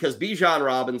 Because Bijan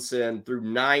Robinson through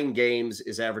 9 games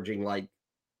is averaging like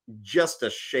just a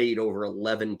shade over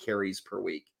 11 carries per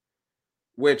week,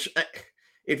 which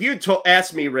if you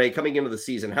asked me, Ray, coming into the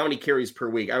season, how many carries per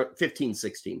week? 15,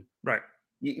 16. Right.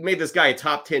 You made this guy a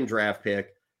top 10 draft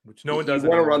pick, which no one does. You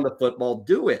want to run the football,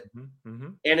 do it. Mm-hmm.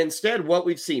 And instead, what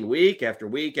we've seen week after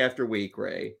week after week,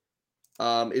 Ray,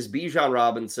 is Bijan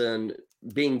Robinson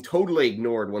being totally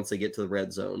ignored once they get to the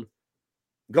red zone,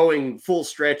 going full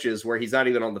stretches where he's not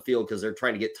even on the field because they're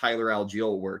trying to get Tyler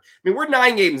Algier work. I mean, we're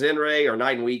 9 games in, Ray, or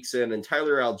 9 weeks in, and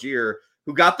Tyler Algier,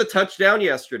 who got the touchdown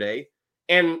yesterday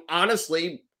and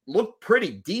honestly looked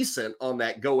pretty decent on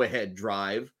that go-ahead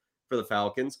drive for the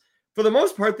Falcons. For the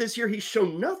most part this year, he's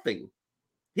shown nothing.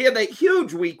 He had that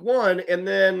huge week 1, and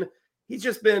then he's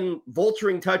just been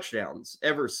vulturing touchdowns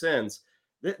ever since.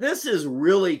 This is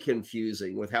really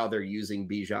confusing with how they're using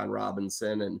Bijan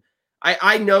Robinson, and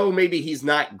I know maybe he's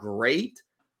not great,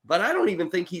 but I don't even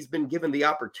think he's been given the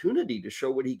opportunity to show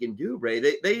what he can do,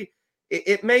 Ray.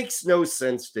 It makes no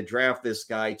sense to draft this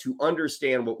guy to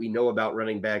understand what we know about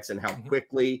running backs and how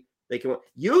quickly they can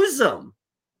use them.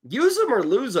 Use them or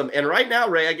lose them. And right now,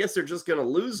 Ray, I guess they're just going to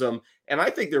lose them. And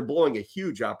I think they're blowing a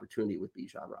huge opportunity with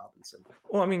Bijan Robinson.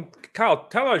 Well, I mean, Kyle,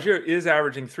 Tyler Algier is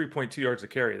averaging 3.2 yards a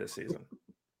carry this season.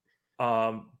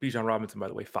 Bijan Robinson, by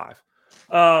the way, 5.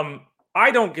 I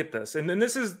don't get this. And then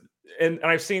this is, and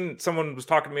I've seen someone was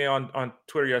talking to me on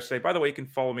Twitter yesterday. By the way, you can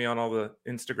follow me on all the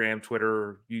Instagram,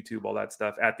 Twitter, YouTube, all that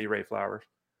stuff at the Ray Flowers.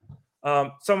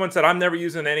 Someone said, I'm never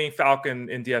using any Falcon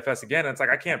in DFS again. And it's like,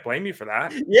 I can't blame you for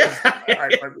that. Yeah.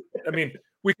 I mean,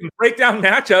 we can break down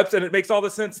matchups and it makes all the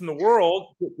sense in the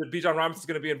world that Bijan Robinson is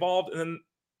going to be involved. And then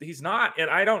he's not. And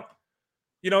I don't,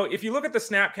 if you look at the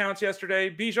snap counts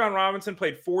yesterday, Bijan Robinson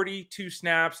played 42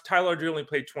 snaps. Tyler Algier only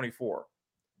played 24.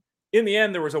 In the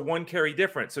end, there was a 1 carry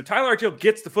difference. So Tyler Algier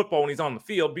gets the football when he's on the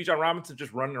field. Bijan Robinson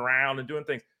just running around and doing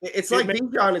things. It's like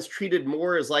Bijan is treated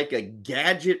more as like a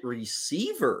gadget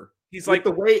receiver. He's like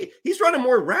the way he's running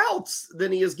more routes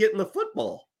than he is getting the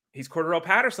football. He's Cordarrelle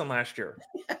Patterson last year.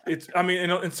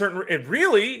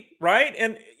 Really, right?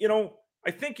 And, I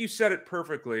think you said it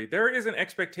perfectly. There is an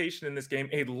expectation in this game,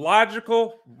 a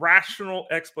logical, rational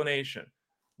explanation.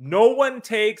 No one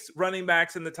takes running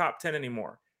backs in the top 10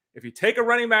 anymore. If you take a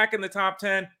running back in the top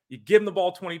 10, you give him the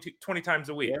ball 20 times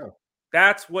a week. Yeah.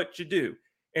 That's what you do.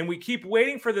 And we keep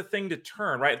waiting for the thing to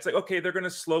turn, right? It's like, okay, they're going to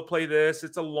slow play this.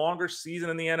 It's a longer season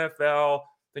in the NFL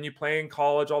than you play in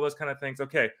college, all those kind of things.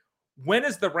 Okay, when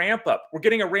is the ramp up? We're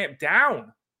getting a ramp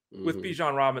down with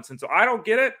Bijan Robinson. So I don't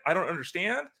get it. I don't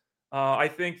understand. I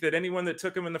think that anyone that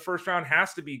took him in the first round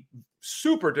has to be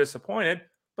super disappointed.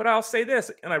 But I'll say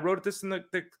this, and I wrote this in the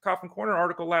Coffin Corner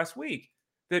article last week,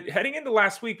 that heading into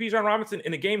last week, Bijan Robinson,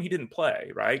 in a game he didn't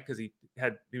play, right? Because he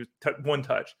was one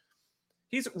touch.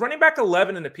 He's running back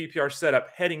 11 in the PPR setup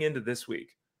heading into this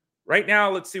week. Right now,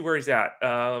 let's see where he's at.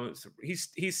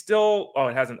 He's still,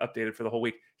 it hasn't updated for the whole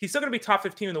week. He's still going to be top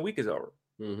 15 when the week is over.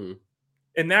 Mm-hmm.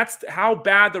 And that's how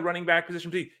bad the running back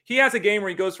position be. He has a game where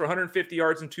he goes for 150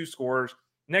 yards and 2 scores.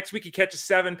 Next week, he catches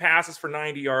 7 passes for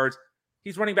 90 yards.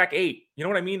 He's running back 8. You know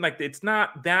what I mean? Like, it's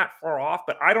not that far off,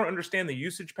 but I don't understand the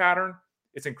usage pattern.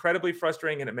 It's incredibly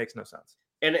frustrating, and it makes no sense.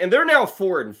 And they're now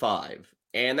 4-5.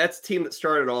 And that's a team that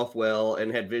started off well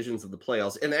and had visions of the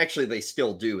playoffs. And actually, they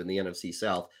still do in the NFC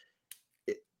South.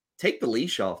 Take the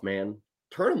leash off, man.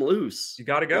 Turn them loose. You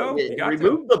got to go.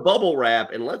 Remove the bubble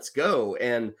wrap and let's go.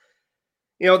 And,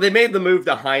 they made the move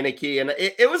to Heineke. And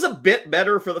it was a bit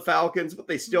better for the Falcons, but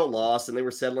they still lost. And they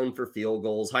were settling for field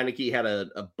goals. Heineke had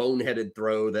a boneheaded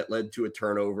throw that led to a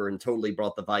turnover and totally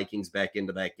brought the Vikings back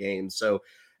into that game. So,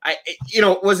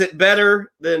 was it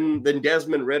better than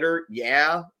Desmond Ridder?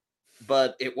 Yeah.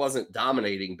 But it wasn't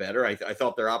dominating better. I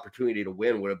thought their opportunity to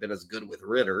win would have been as good with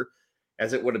Ridder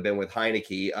as it would have been with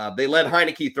Heineke. They let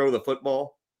Heineke throw the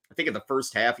football. I think in the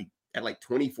first half, he had like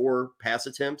 24 pass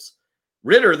attempts.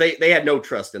 Ridder, they had no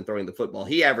trust in throwing the football.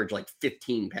 He averaged like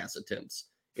 15 pass attempts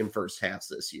in first halves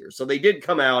this year. So they did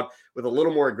come out with a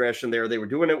little more aggression there. They were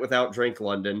doing it without Drake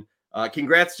London.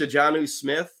 Congrats to Jonnu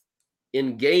Smith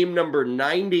in game number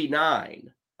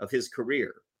 99 of his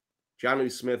career.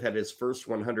 Jonnu Smith had his first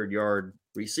 100-yard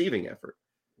receiving effort.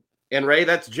 And, Ray,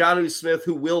 that's Jonnu Smith,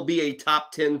 who will be a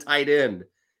top 10 tight end,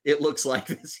 it looks like,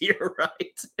 this year,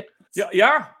 right?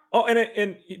 Yeah. Oh,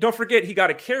 and don't forget, he got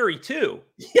a carry, too.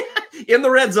 Yeah, in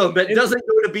the red zone, but doesn't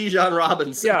go to Bijan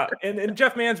Robinson. Yeah, and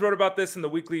Jeff Manns wrote about this in the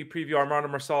weekly preview. Armando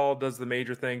Marsal does the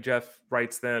major thing. Jeff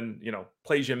writes then,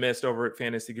 plays you missed over at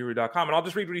fantasyguru.com. And I'll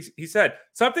just read what he said.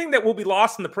 Something that will be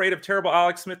lost in the parade of terrible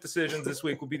Alex Smith decisions this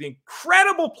week will be the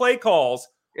incredible play calls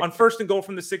on 1st and goal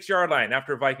from the 6-yard line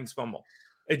after a Vikings fumble.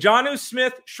 A Jonnu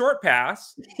Smith short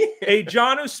pass, a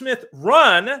Jonnu Smith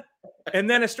run, and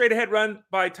then a straight-ahead run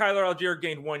by Tyler Algier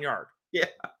gained 1 yard. Yeah.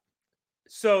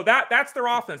 So that's their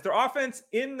offense. Their offense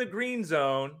in the green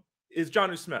zone is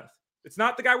Jonnu Smith. It's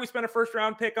not the guy we spent a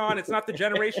first-round pick on. It's not the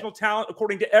generational talent,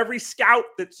 according to every scout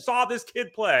that saw this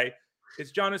kid play.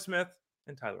 It's Jonnu Smith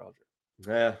and Tyler Algier.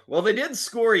 Yeah. Well, they did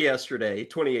score yesterday,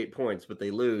 28 points, but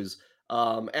they lose.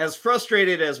 As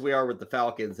frustrated as we are with the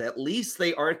Falcons, at least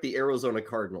they aren't the Arizona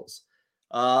Cardinals.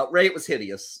 Ray, it was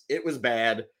hideous. It was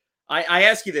bad. I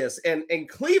ask you this, and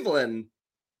Cleveland,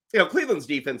 Cleveland's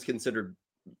defense considered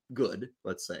good,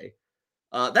 let's say.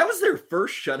 That was their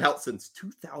first shutout since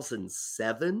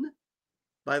 2007,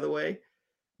 by the way.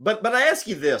 But I ask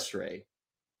you this, Ray.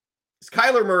 Is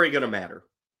Kyler Murray going to matter?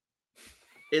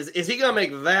 Is he going to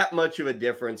make that much of a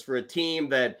difference for a team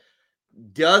that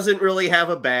doesn't really have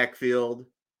a backfield,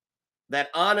 that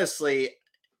honestly,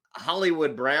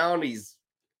 Hollywood Brown, he's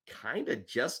kind of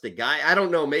just a guy. I don't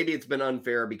know. Maybe it's been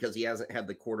unfair because he hasn't had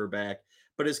the quarterback,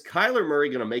 but is Kyler Murray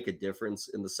going to make a difference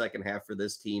in the second half for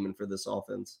this team and for this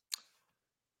offense?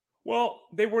 Well,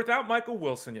 they were without Michael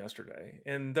Wilson yesterday,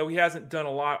 and though he hasn't done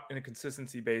a lot in a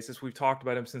consistency basis, we've talked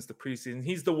about him since the preseason.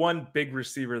 He's the one big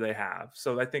receiver they have,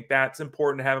 so I think that's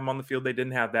important to have him on the field. They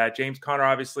didn't have that. James Conner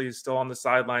obviously is still on the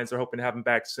sidelines. They're hoping to have him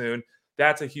back soon.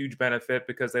 That's a huge benefit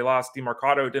because they lost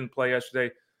DeMarcado, didn't play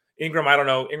yesterday. Ingram, I don't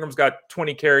know. Ingram's got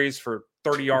 20 carries for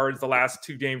 30 yards the last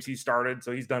 2 games he started,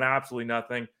 so he's done absolutely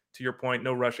nothing. To your point,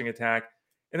 no rushing attack.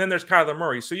 And then there's Kyler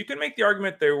Murray. So you can make the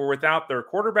argument they were without their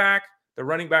quarterback, the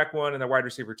running back 1, and their wide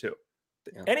receiver 2.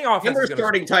 Yeah. Any offense, and they're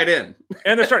starting tight end,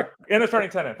 and they're starting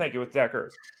tight end. Thank you, with Zach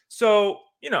Ertz. So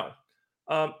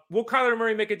will Kyler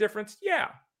Murray make a difference? Yeah,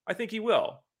 I think he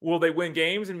will. Will they win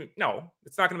games? And no,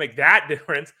 it's not going to make that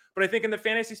difference. But I think in the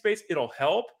fantasy space, it'll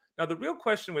help. Now the real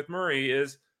question with Murray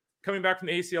is coming back from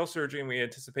the ACL surgery, and we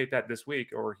anticipate that this week,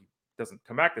 or he doesn't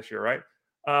come back this year, right?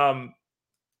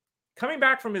 Coming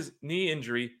back from his knee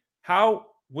injury, how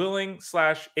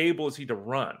willing/able is he to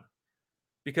run?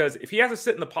 Because if he has to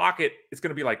sit in the pocket, it's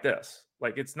going to be like this.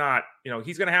 Like, it's not,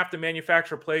 he's going to have to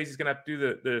manufacture plays. He's going to have to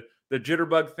do the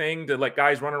jitterbug thing to let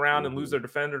guys run around and lose their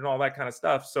defender and all that kind of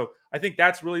stuff. So I think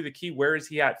that's really the key. Where is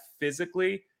he at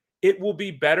physically? It will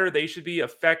be better. They should be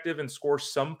effective and score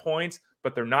some points,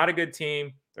 but they're not a good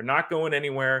team. They're not going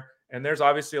anywhere. And there's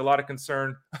obviously a lot of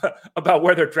concern about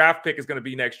where their draft pick is going to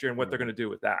be next year and what they're going to do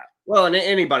with that. Well, and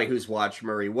anybody who's watched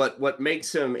Murray, what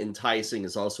makes him enticing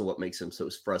is also what makes him so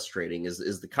frustrating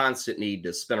is the constant need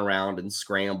to spin around and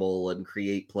scramble and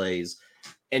create plays.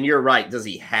 And you're right. Does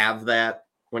he have that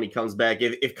when he comes back?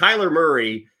 If Kyler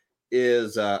Murray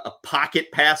is a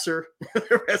pocket passer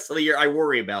the rest of the year. I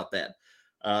worry about that.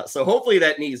 So hopefully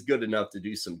that knee's good enough to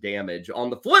do some damage. On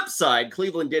the flip side,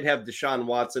 Cleveland did have Deshaun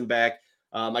Watson back.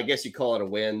 I guess you call it a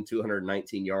win,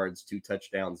 219 yards, 2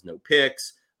 touchdowns, no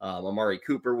picks. Amari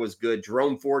Cooper was good.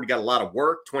 Jerome Ford got a lot of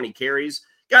work, 20 carries,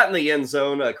 got in the end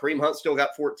zone. Kareem Hunt still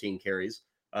got 14 carries.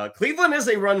 Cleveland is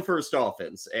a run-first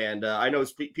offense, and I know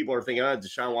people are thinking,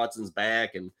 Deshaun Watson's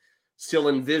back and still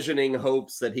envisioning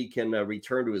hopes that he can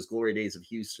return to his glory days of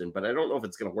Houston, but I don't know if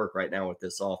it's going to work right now with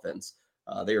this offense.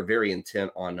 They are very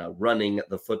intent on running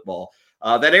the football.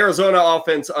 That Arizona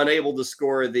offense unable to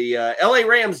score. The LA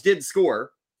Rams did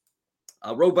score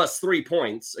a robust 3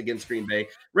 points against Green Bay.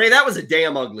 Ray, that was a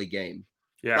damn ugly game.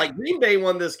 Yeah. Like Green Bay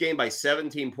won this game by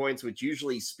 17 points, which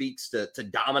usually speaks to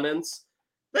dominance.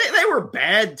 They were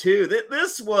bad too.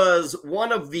 This was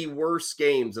one of the worst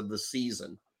games of the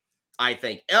season, I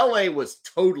think. LA was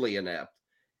totally inept.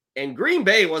 And Green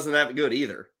Bay wasn't that good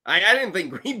either. I didn't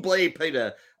think Green Bay played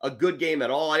a good game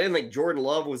at all. I didn't think Jordan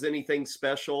Love was anything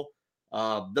special.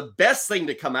 The best thing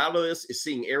to come out of this is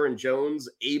seeing Aaron Jones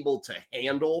able to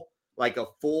handle like a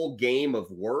full game of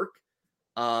work.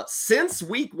 Since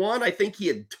week 1, I think he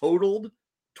had totaled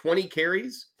 20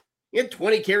 carries. He had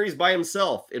 20 carries by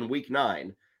himself in week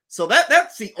 9. So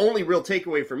that's the only real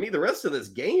takeaway for me. The rest of this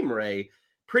game, Ray,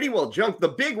 pretty well junk. The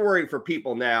big worry for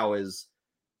people now is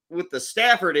with the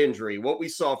Stafford injury, what we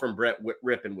saw from Brett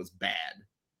Rippon was bad.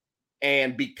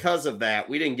 And because of that,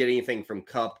 we didn't get anything from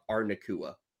Kupp or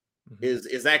Nakua. Mm-hmm.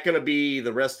 Is that going to be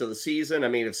the rest of the season? I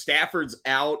mean, if Stafford's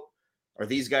out, are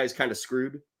these guys kind of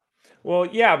screwed? Well,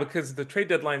 yeah, because the trade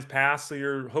deadline's passed, so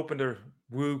you're hoping to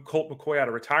woo Colt McCoy out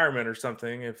of retirement or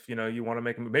something. If you want to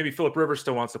make him, maybe Phillip Rivers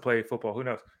still wants to play football. Who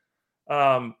knows?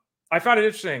 I found it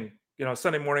interesting.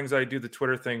 Sunday mornings I do the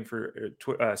Twitter thing for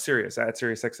Sirius at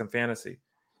SiriusXM Fantasy,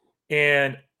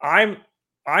 and I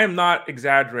am not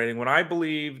exaggerating when I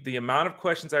believe the amount of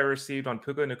questions I received on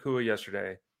Puka Nacua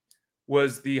yesterday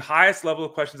was the highest level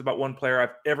of questions about one player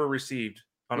I've ever received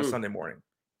on a Sunday morning.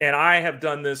 And I have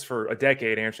done this for a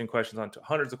decade, answering questions on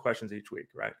hundreds of questions each week,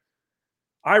 right?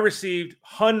 I received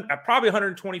probably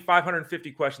 125,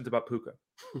 150 questions about Puka.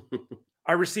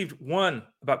 I received one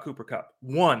about Cooper Kupp.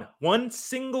 One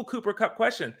single Cooper Kupp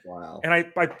question. Wow. And I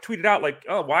tweeted out like,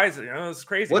 oh, why is it? This is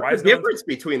crazy. What's the difference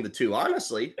between the two,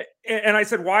 honestly? And I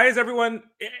said, why is everyone,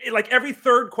 like every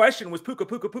third question was Puka.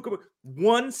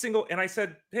 One single, and I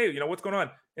said, hey, what's going on?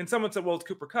 And someone said, well, it's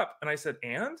Cooper Kupp. And I said,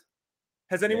 and?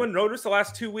 Has anyone noticed the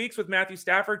last 2 weeks with Matthew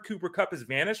Stafford, Cooper Kupp has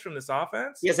vanished from this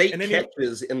offense? He has 8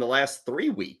 catches in the last 3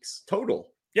 weeks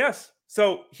total. Yes.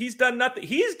 So he's done nothing.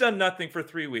 He's done nothing for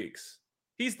 3 weeks.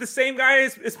 He's the same guy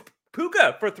as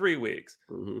Puka for 3 weeks.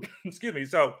 Mm-hmm. Excuse me.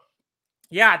 So,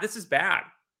 yeah, this is bad.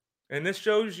 And this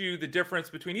shows you the difference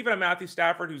between even a Matthew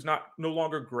Stafford who's no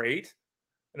longer great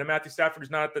and a Matthew Stafford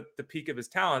who's not at the peak of his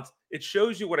talents. It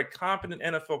shows you what a competent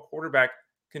NFL quarterback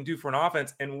can do for an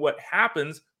offense and what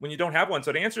happens when you don't have one.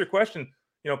 So to answer your question,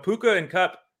 Puka and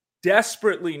Kupp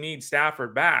desperately need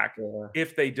Stafford back. Yeah.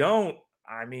 If they don't,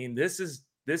 I mean, this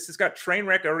has got train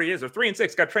wreck already is, or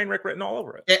 3-6 got train wreck written all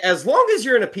over it. As long as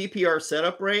you're in a PPR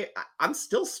setup, Ray, I'm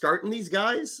still starting these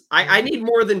guys. I need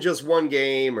more than just one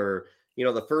game or,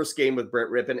 the first game with Brett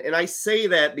Rippon. And I say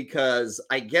that because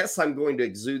I guess I'm going to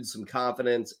exude some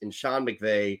confidence in Sean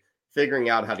McVay figuring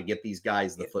out how to get these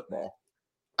guys the football.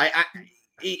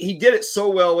 He did it so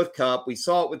well with Kupp. We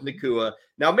saw it with Nakua.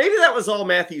 Now, maybe that was all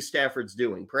Matthew Stafford's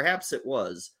doing. Perhaps it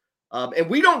was. And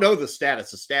we don't know the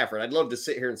status of Stafford. I'd love to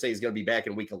sit here and say he's going to be back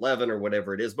in week 11 or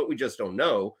whatever it is, but we just don't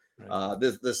know.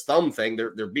 This thumb thing,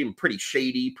 they're being pretty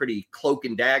shady, pretty cloak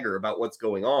and dagger about what's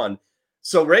going on.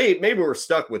 So, Ray, maybe we're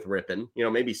stuck with Rippon.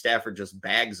 Maybe Stafford just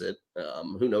bags it.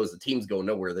 Who knows? The team's going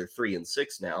nowhere. They're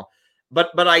 3-6 now.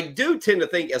 But I do tend to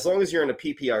think as long as you're in a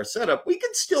PPR setup, we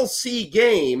could still see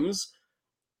games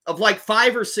of like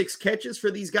 5 or 6 catches for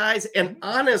these guys. And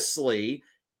honestly,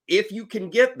 if you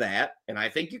can get that, and I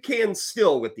think you can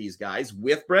still with these guys,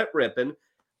 with Brett Rippon,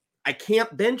 I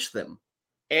can't bench them.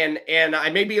 And I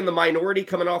may be in the minority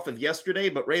coming off of yesterday,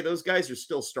 but Ray, those guys are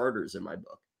still starters in my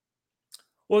book.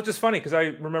 Well, it's just funny because I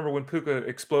remember when Puka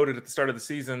exploded at the start of the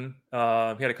season, he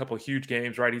had a couple of huge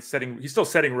games, right? He's still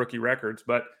setting rookie records,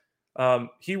 but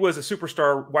he was a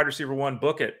superstar wide receiver 1,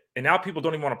 book it. And now people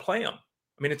don't even want to play him.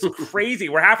 I mean, it's crazy.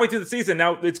 We're halfway through the season.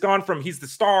 Now it's gone from he's the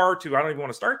star to I don't even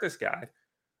want to start this guy.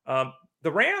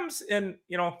 The Rams the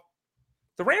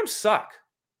Rams suck.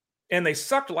 And they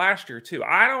sucked last year too.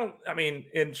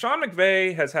 And Sean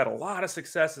McVay has had a lot of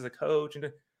success as a coach.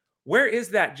 And where is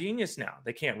that genius now?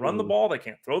 They can't run the ball. They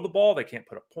can't throw the ball. They can't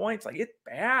put up points. Like, it's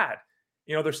bad.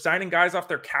 They're signing guys off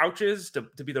their couches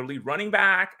to be their lead running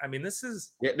back. I mean, this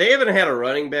is They haven't had a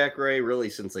running back, Ray, really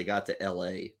since they got to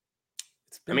LA.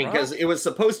 it's I been mean, because rough. it was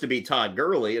supposed to be Todd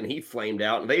Gurley, and he flamed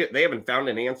out, and they haven't found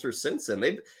an answer since then.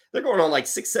 They're going on like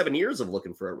 6-7 years of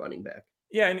looking for a running back.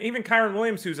 Yeah, and even Kyron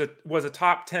Williams, was a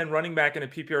top 10 running back in a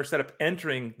PPR setup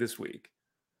entering this week.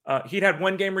 He'd had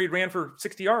one game where he ran for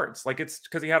 60 yards. Like, it's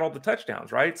because he had all the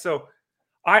touchdowns, right? So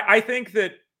I think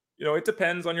that, it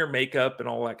depends on your makeup and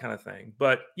all that kind of thing.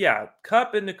 But yeah,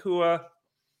 Kupp and Nakua,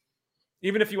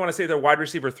 even if you want to say they're wide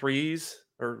receiver threes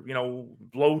or,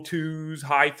 low twos,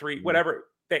 high three, whatever,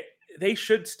 they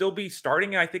should still be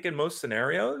starting, I think, in most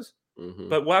scenarios. Mm-hmm.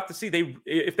 But we'll have to see.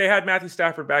 If they had Matthew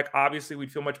Stafford back, obviously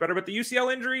we'd feel much better. But the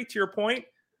UCL injury, to your point,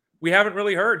 we haven't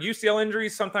really heard. UCL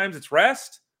injuries, sometimes it's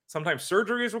rest, sometimes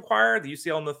surgery is required. The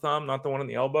UCL in the thumb, not the one in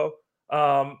the elbow.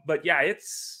 But yeah,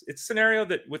 it's a scenario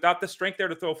that without the strength there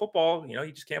to throw a football,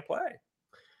 you just can't play.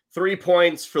 3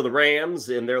 points for the Rams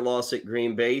in their loss at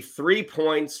Green Bay. 3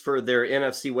 points for their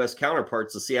NFC West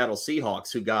counterparts, the Seattle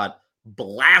Seahawks, who got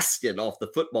blasted off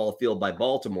the football field by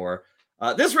Baltimore.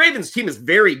 This Ravens team is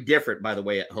very different, by the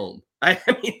way, at home. I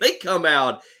mean, they come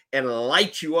out and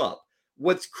light you up.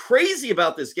 What's crazy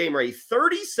about this game, Ray,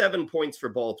 37 points for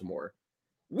Baltimore.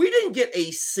 We didn't get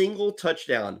a single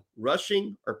touchdown,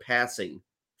 rushing or passing,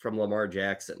 from Lamar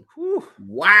Jackson. Whew.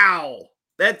 Wow.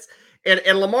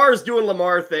 And Lamar's doing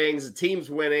Lamar things. The team's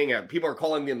winning. People are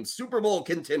calling them Super Bowl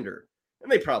contender.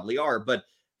 And they probably are. But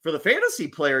for the fantasy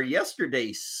player,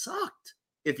 yesterday sucked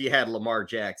if you had Lamar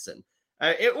Jackson.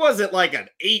 It wasn't like an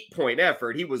 8-point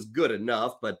effort. He was good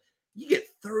enough. But you get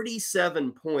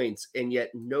 37 points and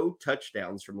yet no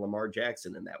touchdowns from Lamar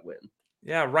Jackson in that win.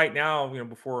 Yeah, right now,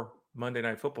 before Monday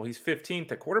Night Football, he's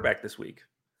 15th at quarterback this week.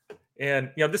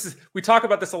 And, we talk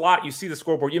about this a lot. You see the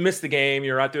scoreboard, you miss the game,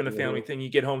 you're out doing a family thing, you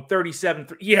get home 37.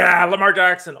 Yeah, Lamar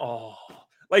Jackson. Oh,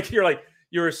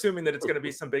 you're assuming that it's going to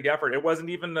be some big effort. It wasn't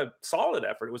even a solid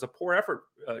effort. It was a poor effort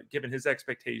given his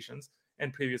expectations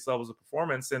and previous levels of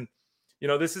performance. And,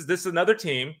 this is another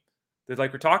team that,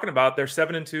 like we're talking about, they're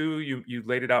 7-2. You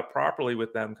laid it out properly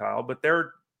with them, Kyle, but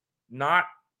they're not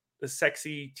a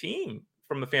sexy team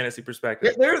from the fantasy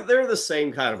perspective. They're the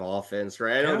same kind of offense,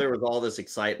 right? I know there was all this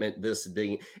excitement, this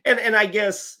being, and I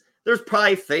guess there's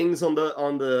probably things on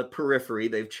the periphery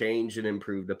they've changed and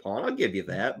improved upon. I'll give you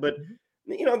that, but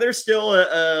they're still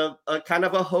a kind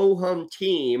of a ho-hum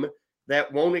team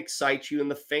that won't excite you in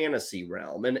the fantasy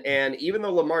realm. And even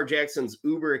though Lamar Jackson's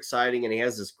uber exciting and he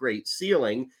has this great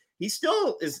ceiling, he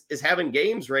still is having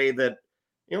games, Ray, that,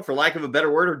 for lack of a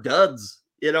better word, are duds.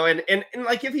 And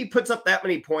like if he puts up that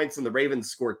many points and the Ravens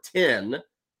score 10,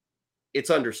 it's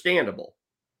understandable.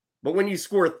 But when you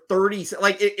score 30,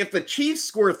 like if the Chiefs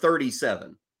score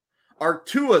 37, or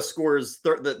Tua scores,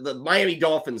 the Miami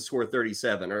Dolphins score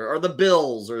 37, or the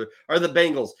Bills or the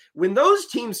Bengals, when those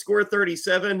teams score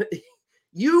 37,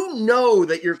 you know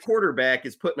that your quarterback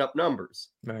is putting up numbers.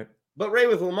 Right. But Ray,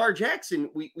 with Lamar Jackson,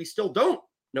 we still don't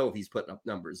know if he's putting up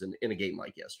numbers in a game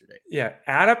like yesterday. Yeah,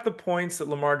 add up the points that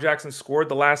Lamar Jackson scored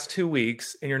the last 2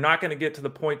 weeks, and you're not going to get to the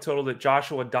point total that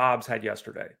Joshua Dobbs had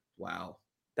yesterday. Wow.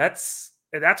 That's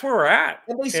where we're at.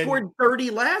 And they scored 30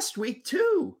 last week,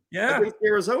 too. Yeah. Against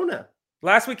Arizona.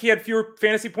 Last week, he had fewer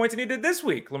fantasy points than he did this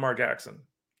week, Lamar Jackson.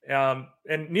 And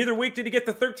neither week did he get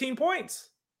the 13 points.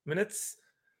 I mean,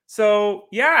 so,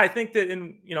 yeah, I think that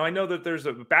I know that there's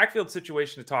a backfield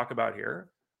situation to talk about here.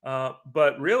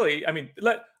 But really, I mean,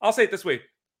 I'll say it this way.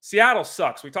 Seattle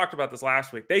sucks. We talked about this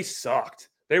last week. They sucked.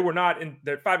 They were not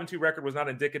their 5-2 record was not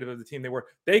indicative of the team they were.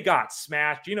 They got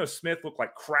smashed. Geno Smith looked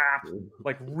like crap,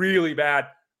 like really bad.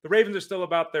 The Ravens are still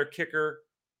about their kicker,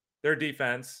 their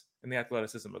defense, and the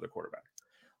athleticism of their quarterback.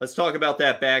 Let's talk about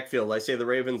that backfield. I say the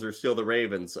Ravens are still the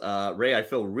Ravens. Ray, I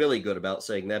feel really good about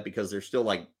saying that because they're still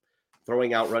like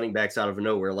throwing out running backs out of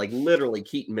nowhere, like literally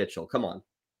Keaton Mitchell. Come on.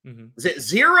 Mm-hmm.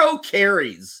 0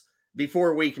 carries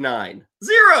before week 9.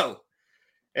 0.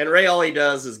 And Ray, all he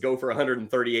does is go for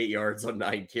 138 yards on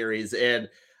 9 carries. And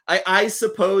I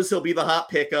suppose he'll be the hot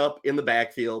pickup in the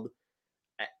backfield.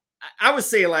 I was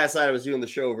saying last night, I was doing the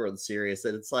show over on Sirius,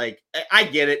 that it's like, I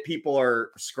get it. People are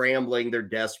scrambling. They're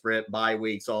desperate, bye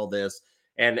weeks, all this.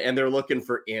 And they're looking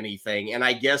for anything. And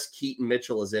I guess Keaton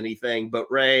Mitchell is anything. But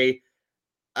Ray,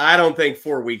 I don't think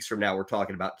 4 weeks from now we're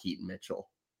talking about Keaton Mitchell.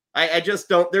 I just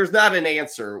don't. There's not an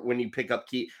answer when you pick up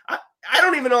Keaton. I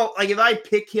don't even know. Like if I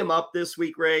pick him up this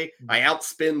week, Ray, I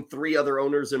outspend 3 other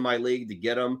owners in my league to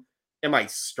get him. Am I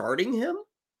starting him?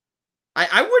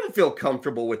 I wouldn't feel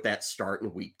comfortable with that start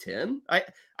in week 10.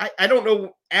 I don't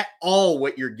know at all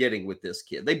what you're getting with this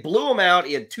kid. They blew him out.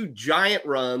 He had 2 giant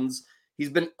runs. He's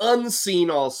been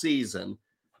unseen all season.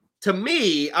 to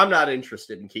me, I'm not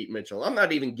interested in Keaton Mitchell. I'm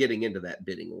not even getting into that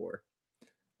bidding war.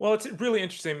 Well, it's really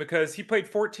interesting because he played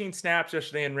 14 snaps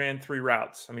yesterday and ran 3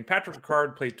 routes. I mean, Patrick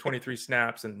Ricard played 23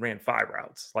 snaps and ran 5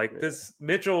 routes. Like this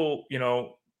Mitchell,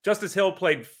 Justice Hill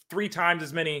played 3 times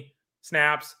as many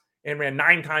snaps and ran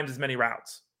 9 times as many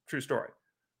routes. True story.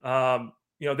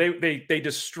 They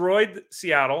destroyed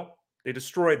Seattle. They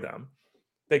destroyed them.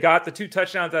 They got the 2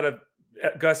 touchdowns out of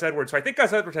Gus Edwards. So I think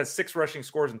Gus Edwards has 6 rushing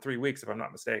scores in 3 weeks, if I'm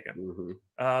not mistaken.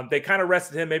 Mm-hmm. They kind of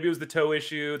rested him. Maybe it was the toe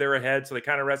issue. They were ahead, so they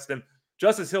kind of rested him.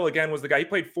 Justice Hill, again, was the guy. He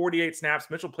played 48 snaps.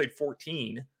 Mitchell played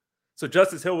 14. So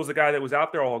Justice Hill was the guy that was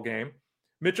out there all game.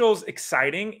 Mitchell's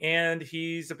exciting, and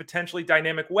he's a potentially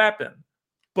dynamic weapon.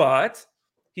 But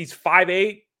he's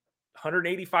 5'8",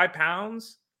 185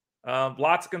 pounds.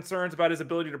 Lots of concerns about his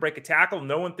ability to break a tackle.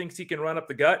 No one thinks he can run up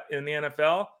the gut in the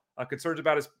NFL. Concerns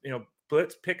about his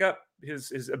blitz pickup,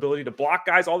 his ability to block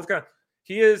guys, all this kind of.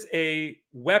 He is a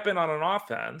weapon on an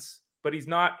offense, but he's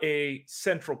not a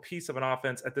central piece of an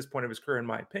offense at this point of his career, in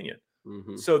my opinion.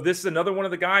 Mm-hmm. So this is another one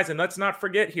of the guys, and let's not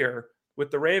forget here with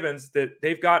the Ravens that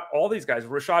they've got all these guys.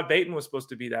 Rashad Bateman was supposed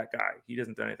to be that guy. He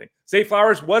doesn't do anything. Zay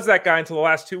Flowers was that guy until the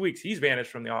last 2 weeks. He's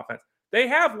vanished from the offense. They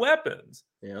have weapons.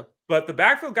 Yeah. But the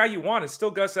backfield guy you want is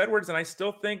still Gus Edwards, and I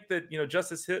still think that,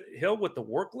 Justice Hill with the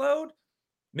workload,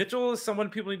 Mitchell is someone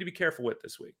people need to be careful with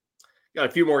this week. Got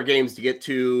a few more games to get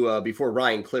to before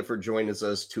Ryan Clifford joins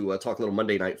us to talk a little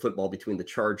Monday Night Football between the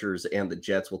Chargers and the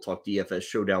Jets. We'll talk DFS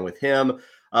showdown with him.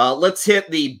 Let's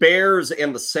hit the Bears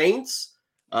and the Saints.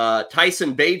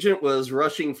 Tyson Bagent was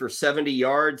rushing for 70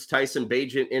 yards. Tyson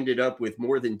Bagent ended up with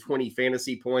more than 20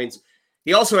 fantasy points.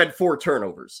 He also had 4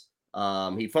 turnovers.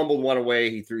 He fumbled one away.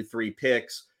 He threw 3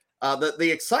 picks.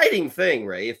 The exciting thing,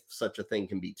 Ray, if such a thing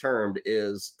can be termed,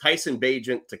 is Tyson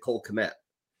Bagent to Cole Kmet.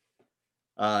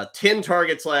 10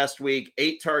 targets last week,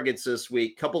 8 targets this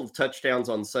week, couple of touchdowns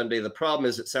on Sunday. The problem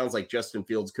is it sounds like Justin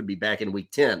Fields could be back in week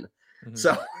 10. Mm-hmm.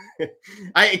 So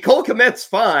Cole Kmet's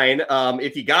fine.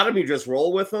 If you got him, you just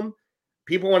roll with him.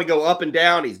 People want to go up and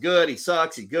down. He's good. He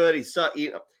sucks. He's good. He sucks.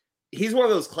 He's one of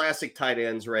those classic tight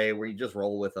ends, Ray, where you just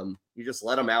roll with him. You just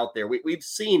let him out there. We've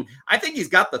seen, I think he's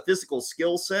got the physical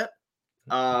skill set.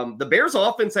 The Bears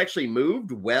offense actually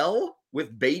moved well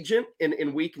with Bagent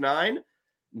in week 9.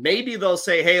 Maybe they'll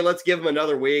say, hey, let's give him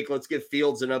another week. Let's give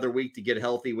Fields another week to get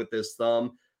healthy with this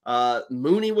thumb.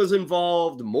 Mooney was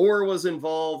involved. Moore was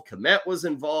involved. Kmet was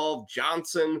involved.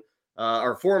 Johnson,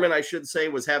 or Foreman, I should say,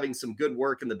 was having some good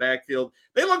work in the backfield.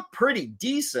 They look pretty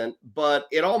decent, but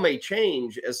it all may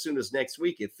change as soon as next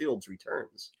week if Fields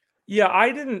returns. Yeah,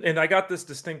 I got this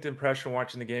distinct impression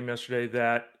watching the game yesterday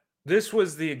that this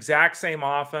was the exact same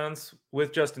offense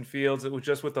with Justin Fields. It was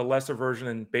just with a lesser version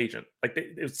in Bagent. Like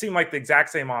it seemed like the exact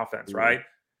same offense, right?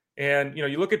 And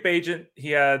you look at Bagent.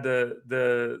 He had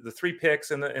the 3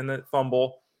 picks and the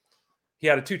fumble. He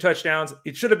had 2 touchdowns.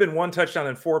 It should have been 1 touchdown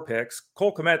and 4 picks.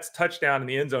 Cole Kmet's touchdown in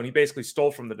the end zone, he basically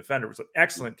stole from the defender. It was an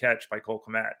excellent catch by Cole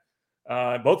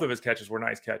Kmet. Both of his catches were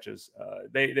nice catches.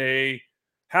 They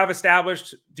have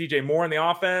established DJ Moore in the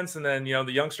offense, and then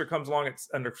the youngster comes along at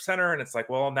under center, and it's like,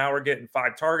 well, now we're getting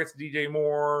 5 targets to DJ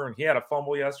Moore, and he had a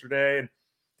fumble yesterday, and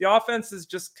the offense is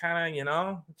just kind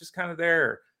of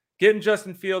there. Getting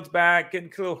Justin Fields back, getting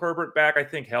Khalil Herbert back, I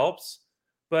think helps,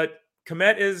 but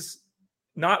Kmet is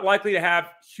not likely to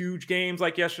have huge games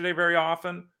like yesterday very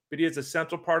often, but he is a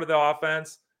central part of the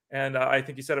offense. And I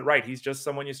think you said it right. He's just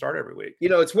someone you start every week.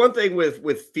 It's one thing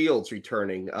with Fields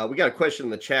returning. We got a question in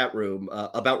the chat room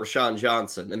about Rashawn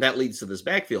Johnson, and that leads to this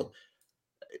backfield.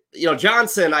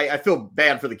 Johnson, I feel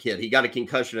bad for the kid. He got a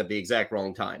concussion at the exact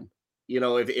wrong time.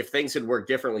 If things had worked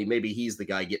differently, maybe he's the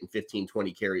guy getting 15,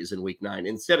 20 carries in week 9.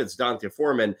 Instead, it's Dante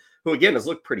Foreman, who, again, has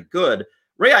looked pretty good.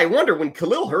 Ray, I wonder when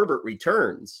Khalil Herbert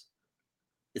returns,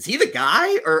 is he the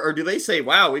guy, or do they say,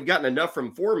 wow, we've gotten enough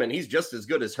from Foreman, he's just as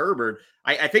good as Herbert?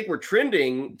 I think we're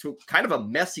trending to kind of a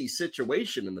messy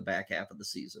situation in the back half of the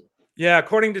season. Yeah,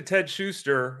 according to Ted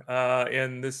Schuster,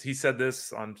 he said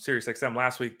this on SiriusXM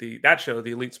last week. The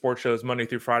Elite Sports Show, is Monday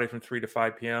through Friday from 3 to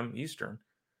 5 p.m. Eastern.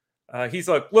 He's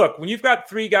like, look, when you've got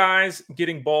 3 guys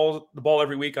getting the ball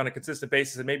every week on a consistent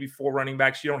basis, and maybe 4 running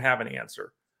backs, you don't have an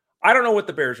answer. I don't know what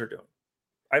the Bears are doing.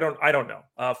 I don't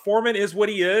know. Foreman is what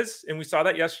he is, and we saw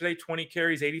that yesterday. 20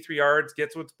 carries, 83 yards,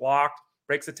 gets what's blocked,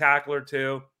 breaks a tackle or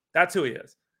 2. That's who he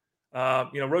is.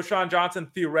 Rashawn Johnson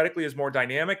theoretically is more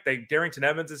dynamic. Darrington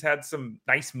Evans has had some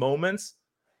nice moments,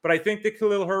 but I think that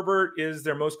Khalil Herbert is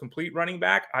their most complete running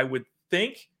back. I would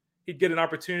think he'd get an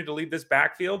opportunity to lead this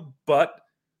backfield, but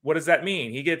what does that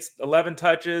mean? He gets 11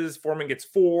 touches, Foreman gets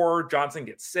 4, Johnson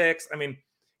gets 6. I mean,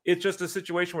 it's just a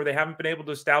situation where they haven't been able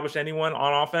to establish anyone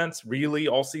on offense really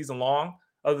all season long.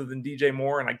 other than DJ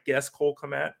Moore and I guess Cole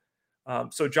Kmet.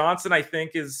 So Johnson, I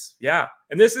think, is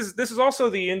and this is also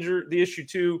the issue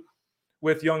too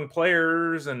with young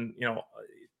players and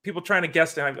people trying to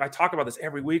guess. I talk about this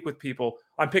every week with people.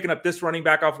 I'm picking up this running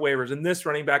back off waivers and this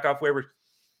running back off waivers.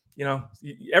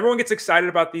 Everyone gets excited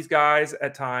about these guys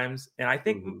at times, and I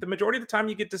think the majority of the time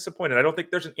you get disappointed. I don't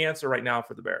think there's an answer right now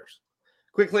for the Bears.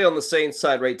 Quickly on the Saints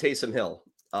side, right? Taysom Hill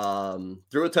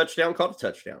threw a touchdown, caught a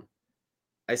touchdown.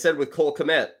 I said with Cole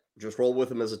Kmet, just roll with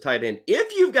him as a tight end.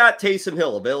 If you've got Taysom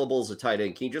Hill available as a tight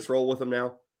end, can you just roll with him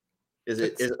now?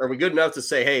 Are we good enough to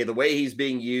say, hey, the way he's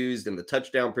being used and the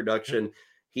touchdown production,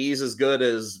 he's as good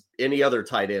as any other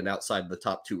tight end outside the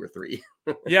top 2 or 3?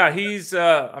 Yeah, he's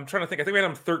I'm trying to think. I think we had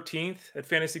him 13th at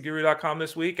fantasyguru.com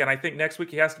this week, and I think next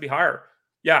week he has to be higher.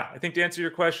 Yeah, I think to answer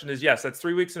your question is yes. That's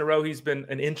 3 weeks in a row he's been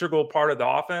an integral part of the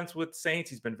offense with Saints.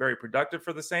 He's been very productive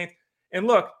for the Saints. And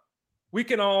look,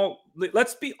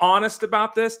 let's be honest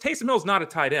about this. Taysom Hill's not a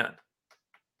tight end.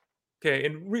 Okay,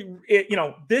 and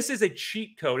this is a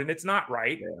cheat code, and it's not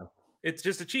right. Yeah. It's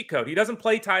just a cheat code. He doesn't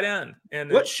play tight end.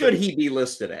 And what should he be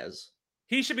listed as?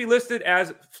 He should be listed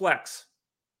as flex,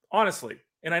 honestly.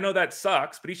 And I know that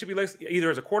sucks, but he should be listed either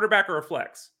as a quarterback or a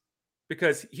flex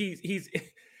because he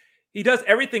does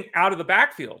everything out of the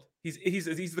backfield.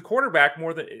 He's the quarterback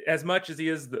as much as he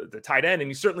is the tight end,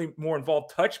 and he's certainly more involved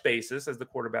touch basis as the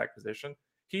quarterback position.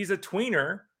 He's a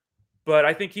tweener, but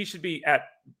I think he should be at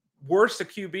worst a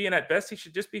QB, and at best he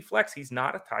should just be flex. He's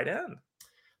not a tight end.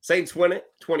 Saints win it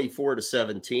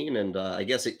 24-17, and I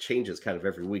guess it changes kind of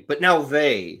every week. But now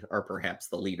they are perhaps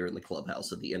the leader in the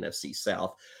clubhouse of the NFC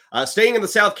South. Staying in the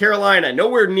South Carolina,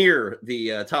 nowhere near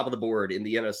the top of the board in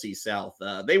the NFC South.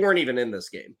 They weren't even in this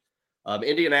game.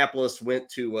 Indianapolis went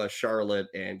to Charlotte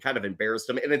and kind of embarrassed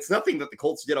them. And it's nothing that the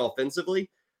Colts did offensively.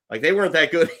 Like, they weren't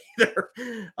that good either.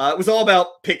 It was all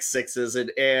about pick sixes.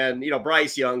 And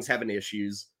Bryce Young's having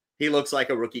issues. He looks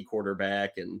like a rookie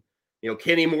quarterback. And,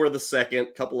 Kenny Moore the second,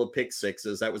 couple of pick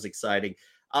sixes. That was exciting.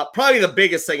 Probably the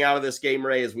biggest thing out of this game,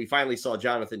 Ray, is we finally saw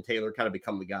Jonathan Taylor kind of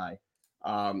become the guy.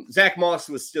 Zach Moss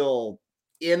was still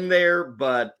in there,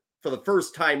 but for the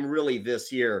first time really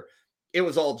this year, it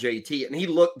was all JT, and he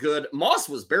looked good. Moss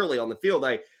was barely on the field.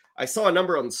 I saw a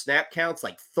number on snap counts,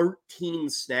 like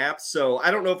 13 snaps. So I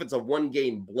don't know if it's a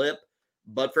one-game blip,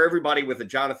 but for everybody with a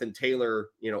Jonathan Taylor,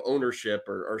 ownership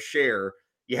or share,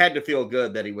 you had to feel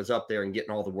good that he was up there and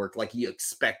getting all the work like you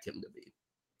expect him to be.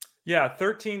 Yeah,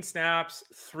 13 snaps,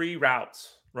 3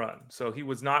 routes run. So he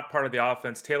was not part of the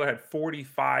offense. Taylor had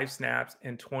 45 snaps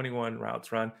and 21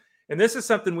 routes run. And this is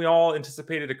something we all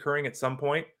anticipated occurring at some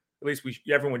point. At least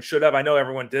everyone should have. I know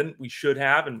everyone didn't. We should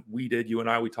have, and we did. You and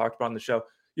I, we talked about on the show.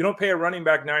 You don't pay a running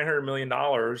back $900 million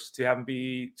to have him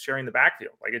be sharing the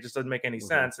backfield. Like, it just doesn't make any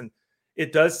sense. And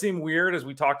it does seem weird, as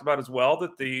we talked about as well,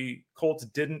 that the Colts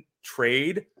didn't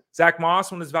trade Zach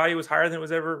Moss when his value was higher than it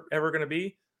was ever going to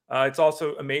be. It's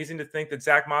also amazing to think that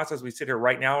Zach Moss, as we sit here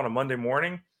right now on a Monday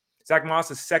morning, Zach Moss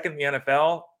is second in the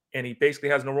NFL, and he basically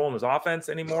has no role in his offense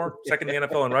anymore. Second in the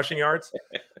NFL in rushing yards.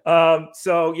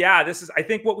 I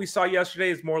think what we saw yesterday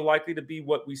is more likely to be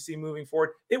what we see moving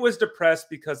forward. It was depressed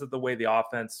because of the way the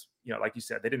offense, like you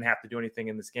said, they didn't have to do anything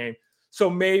in this game. So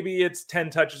maybe it's 10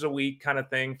 touches a week kind of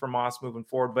thing for Moss moving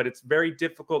forward, but it's very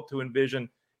difficult to envision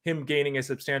him gaining a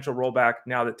substantial rollback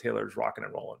now that Taylor's rocking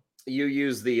and rolling. You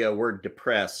use the word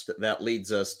depressed. That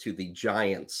leads us to the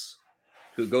Giants,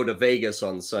 who go to Vegas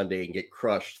on Sunday and get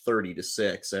crushed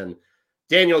 30-6. And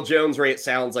Daniel Jones, Ray, it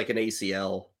sounds like an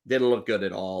ACL. Didn't look good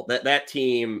at all. That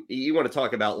team, you want to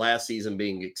talk about last season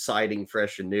being exciting,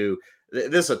 fresh, and new.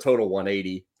 This is a total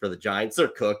 180 for the Giants. They're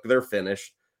cooked. They're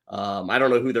finished. I don't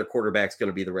know who their quarterback's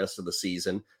going to be the rest of the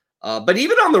season. But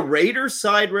even on the Raiders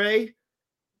side, Ray,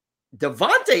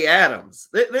 Davante Adams,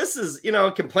 this is,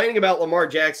 complaining about Lamar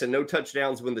Jackson, no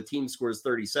touchdowns when the team scores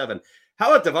 37.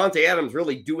 How about Davante Adams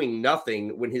really doing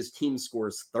nothing when his team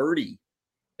scores 30?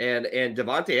 And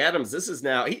Davante Adams, this is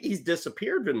now, he's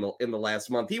disappeared in the last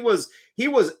month. He was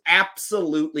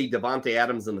absolutely Davante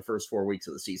Adams in the first 4 weeks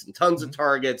of the season. Tons of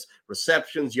targets,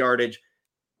 receptions, yardage.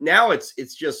 Now it's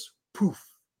just poof,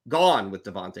 gone with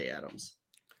Davante Adams.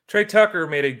 Trey Tucker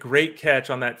made a great catch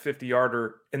on that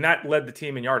 50-yarder, and that led the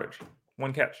team in yardage.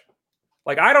 One catch.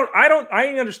 Like, I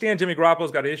understand Jimmy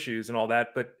Garoppolo's got issues and all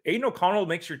that, but Aiden O'Connell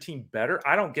makes your team better.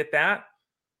 I don't get that.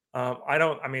 I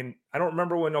don't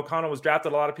remember when O'Connell was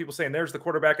drafted, a lot of people saying there's the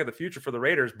quarterback of the future for the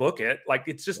Raiders. Book it. Like,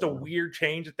 it's just a weird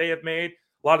change that they have made.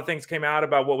 A lot of things came out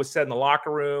about what was said in the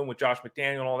locker room with Josh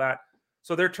McDaniel and all that.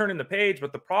 So they're turning the page,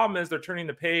 but the problem is they're turning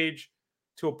the page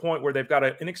to a point where they've got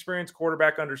an inexperienced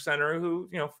quarterback under center who,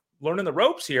 learning the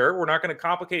ropes here. We're not going to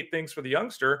complicate things for the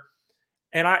youngster.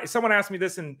 And someone asked me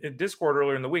this in Discord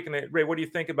earlier in the week, and Ray, what do you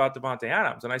think about Devontae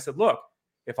Adams? And I said, look,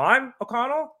 if I'm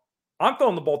O'Connell, I'm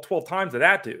throwing the ball 12 times to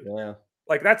that dude. Yeah.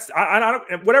 Like I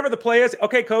don't, whatever the play is.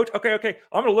 Okay, coach. Okay.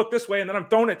 I'm going to look this way, and then I'm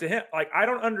throwing it to him. Like, I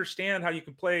don't understand how you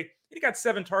can play. He got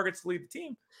 7 targets to lead the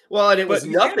team. Well, and it was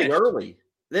nothing finished early.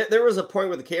 There was a point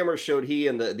where the camera showed he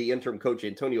and the interim coach,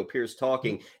 Antonio Pierce,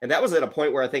 talking. And that was at a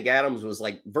point where I think Adams was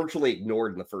like virtually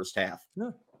ignored in the first half.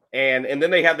 Yeah. And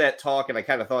then they had that talk, and I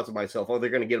kind of thought to myself, oh, they're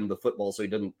going to get him the football so he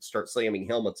doesn't start slamming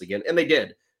helmets again. And they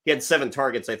did. He had 7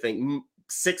 targets, I think,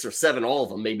 6 or 7, all of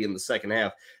them, maybe in the second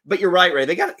half. But you're right, Ray.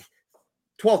 They got it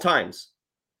 12 times.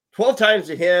 12 times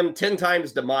to him, 10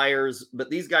 times to Myers. But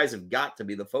these guys have got to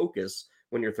be the focus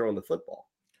when you're throwing the football.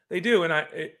 They do, and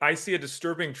I see a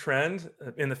disturbing trend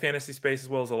in the fantasy space as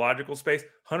well as the logical space.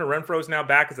 Hunter Renfrow is now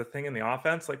back as a thing in the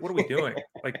offense. Like, what are we doing?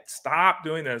 Like, stop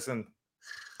doing this. And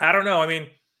I don't know. I mean,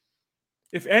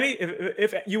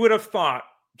 if you would have thought,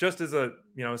 just as a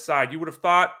aside, you would have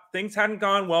thought things hadn't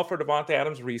gone well for Devontae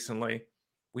Adams recently.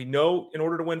 We know in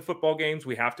order to win football games,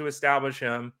 we have to establish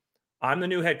him. I'm the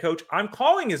new head coach. I'm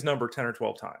calling his number 10 or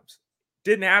 12 times.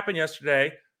 Didn't happen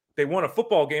yesterday. They won a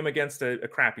football game against a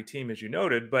crappy team, as you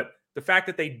noted. But the fact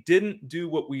that they didn't do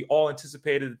what we all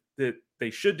anticipated that they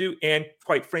should do and,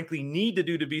 quite frankly, need to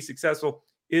do to be successful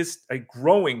is a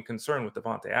growing concern with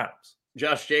Devontae Adams.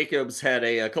 Josh Jacobs had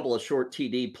a couple of short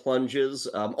TD plunges,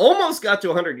 almost got to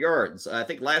 100 yards. I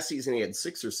think last season he had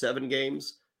 6 or 7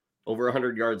 games over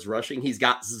 100 yards rushing. He's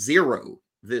got 0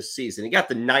 this season. He got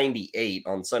the 98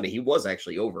 on Sunday. He was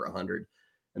actually over 100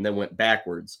 and then went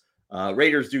backwards.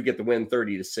 Raiders do get the win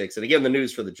 30-6. And again, the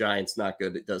news for the Giants, not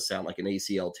good. It does sound like an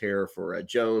ACL tear for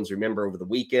Jones. Remember, over the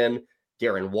weekend,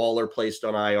 Darren Waller placed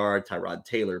on IR. Tyrod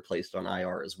Taylor placed on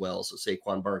IR as well. So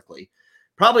Saquon Barkley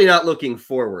probably not looking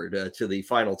forward to the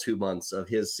final 2 months of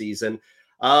his season.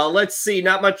 Let's see.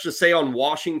 Not much to say on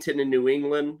Washington and New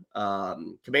England.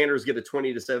 Commanders get a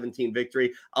 20-17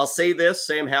 victory. I'll say this.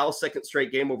 Sam Howell, second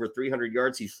straight game over 300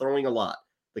 yards. He's throwing a lot.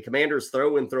 The Commanders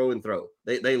throw and throw and throw.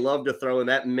 They love to throw, and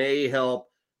that may help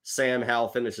Sam Howell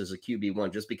finish as a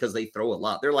QB1 just because they throw a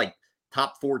lot. They're like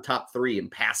top 4, top 3 in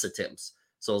pass attempts.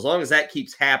 So as long as that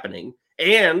keeps happening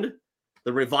and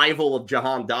the revival of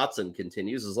Jahan Dotson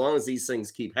continues, as long as these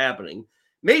things keep happening,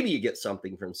 maybe you get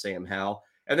something from Sam Howell.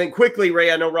 And then quickly,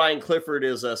 Ray, I know Ryan Clifford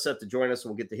is set to join us.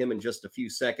 We'll get to him in just a few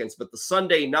seconds. But the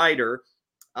Sunday Nighter,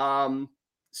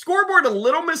 scoreboard a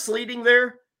little misleading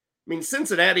there. I mean,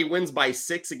 Cincinnati wins by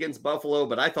 6 against Buffalo,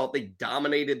 but I thought they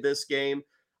dominated this game.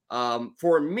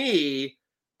 For me,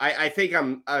 I think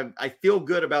I feel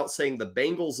good about saying the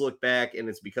Bengals look back, and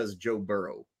it's because Joe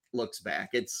Burrow looks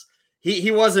back.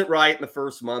 He wasn't right in the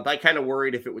first month. I kind of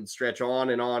worried if it would stretch on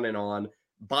and on and on.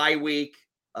 Bye week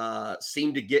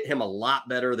seemed to get him a lot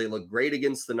better. They looked great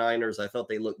against the Niners. I thought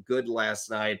they looked good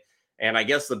last night. And I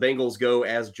guess the Bengals go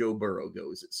as Joe Burrow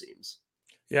goes, it seems.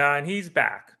 Yeah, and he's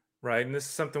back, right? And this is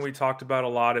something we talked about a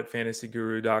lot at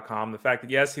fantasyguru.com. The fact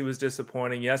that, yes, he was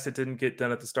disappointing. Yes, it didn't get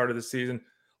done at the start of the season.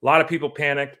 A lot of people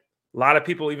panicked. A lot of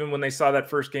people, even when they saw that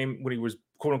first game when he was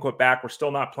quote-unquote back, were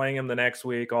still not playing him the next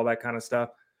week, all that kind of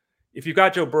stuff. If you've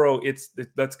got Joe Burrow,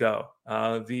 let's go.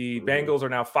 The Bengals are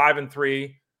now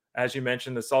 5-3. As you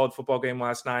mentioned, the solid football game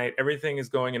last night. Everything is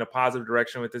going in a positive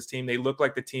direction with this team. They look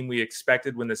like the team we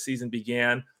expected when the season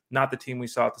began, not the team we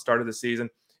saw at the start of the season.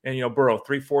 And, Burrow,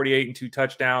 348 and 2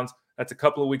 touchdowns. That's a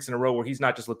couple of weeks in a row where he's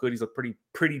not just looked good, he's looked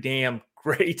pretty damn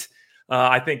great.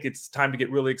 I think it's time to get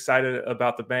really excited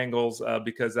about the Bengals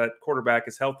because that quarterback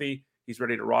is healthy. He's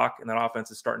ready to rock, and that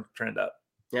offense is starting to trend up.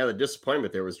 Yeah, the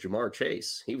disappointment there was Jamar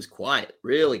Chase. He was quiet,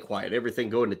 really quiet. Everything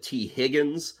going to T.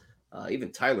 Higgins.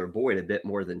 Even Tyler Boyd a bit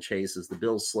more than Chase as the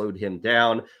Bills slowed him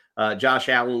down. Josh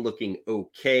Allen looking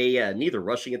okay. Neither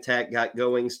rushing attack got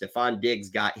going. Stephon Diggs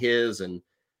got his, and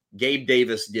Gabe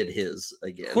Davis did his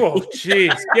again. Oh,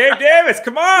 jeez. Gabe Davis,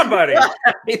 come on, buddy.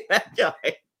 I mean, that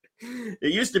guy.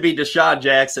 It used to be Deshaun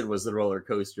Jackson was the roller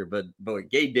coaster, but boy,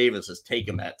 Gabe Davis has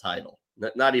taken that title.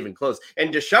 Not even close.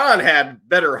 And Deshaun had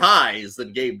better highs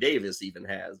than Gabe Davis even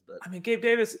has. But I mean, Gabe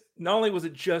Davis, not only was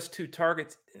it just 2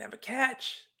 targets, didn't have a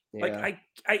catch. Yeah. Like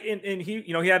and he,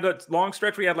 he had a long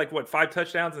stretch where he had 5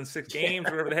 touchdowns in 6 games,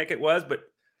 whatever the heck it was, but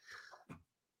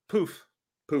poof,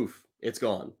 it's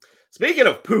gone. Speaking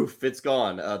of poof, it's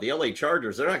gone. The LA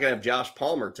Chargers, they're not going to have Josh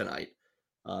Palmer tonight.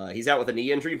 He's out with a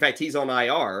knee injury. In fact, he's on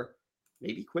IR.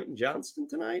 Maybe Quentin Johnston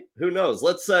tonight. Who knows?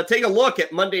 Let's take a look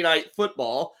at Monday Night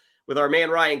Football with our man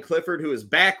Ryan Clifford, who is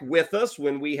back with us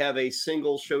when we have a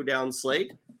single showdown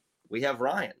slate. We have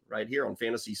Ryan right here on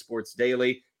Fantasy Sports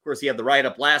Daily. Of course, he had the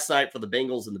write-up last night for the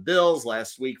Bengals and the Bills,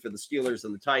 last week for the Steelers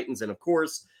and the Titans, and of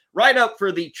course, write-up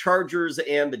for the Chargers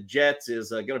and the Jets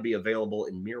is going to be available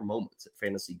in mere moments at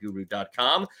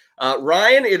fantasyguru.com.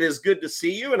 Ryan, it is good to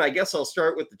see you, and I guess I'll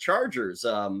start with the Chargers.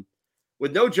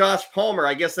 With no Josh Palmer,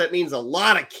 I guess that means a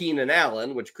lot of Keenan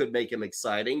Allen, which could make him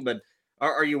exciting. But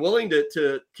are you willing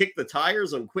to kick the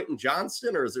tires on Quentin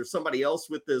Johnston, or is there somebody else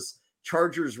with this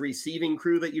Chargers receiving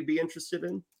crew that you'd be interested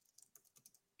in?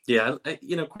 Yeah,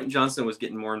 Quentin Johnston was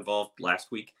getting more involved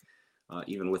last week,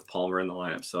 even with Palmer in the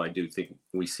lineup. So I do think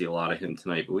we see a lot of him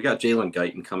tonight. But we got Jalen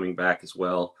Guyton coming back as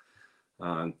well.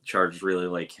 Chargers really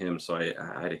like him, so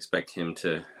I'd expect him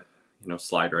to,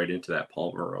 slide right into that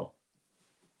Palmer role.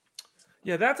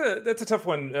 Yeah, that's a tough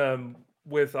one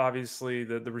with obviously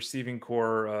the receiving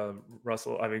core,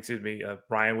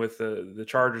 Ryan with the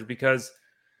Chargers, because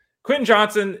Quentin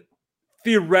Johnston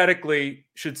theoretically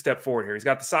should step forward here. He's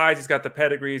got the size, he's got the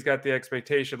pedigree, he's got the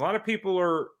expectation. A lot of people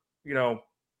are,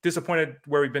 disappointed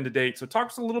where we've been to date. So talk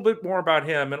to us a little bit more about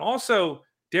him, and also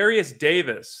Darius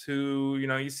Davis, who,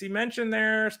 you see mentioned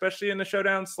there, especially in the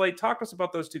showdown slate. Talk to us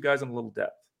about those two guys in a little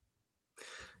depth.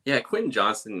 Yeah, Quentin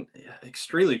Johnston,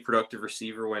 extremely productive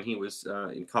receiver when he was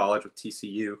in college with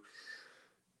TCU.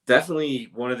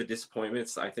 Definitely one of the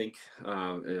disappointments, I think,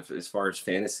 as far as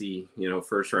fantasy,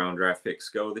 first-round draft picks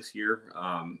go this year.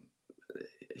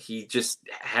 He just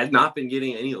had not been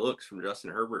getting any looks from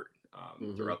Justin Herbert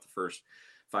throughout the first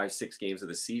 5-6 games of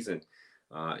the season.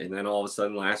 And then all of a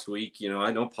sudden last week,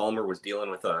 I know Palmer was dealing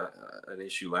with an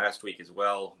issue last week as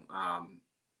well.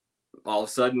 All of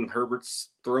a sudden,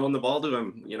 Herbert's throwing the ball to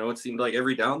him. It seemed like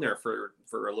every down there for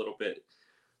a little bit.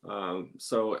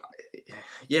 So,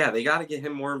 yeah, they got to get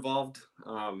him more involved.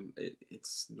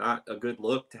 It's not a good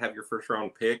look to have your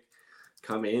first-round pick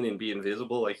come in and be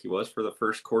invisible like he was for the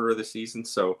first quarter of the season.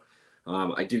 So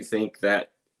I do think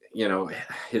that,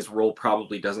 his role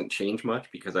probably doesn't change much,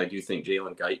 because I do think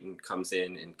Jalen Guyton comes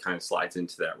in and kind of slides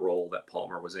into that role that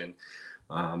Palmer was in.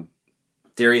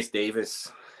 Darius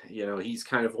Davis, he's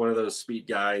kind of one of those speed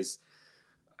guys.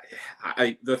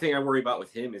 The thing I worry about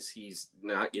with him is he's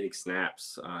not getting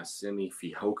snaps. Simi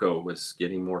Fehoko was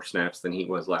getting more snaps than he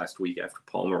was last week after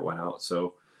Palmer went out.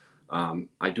 So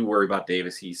I do worry about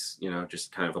Davis. He's,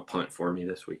 just kind of a punt for me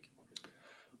this week.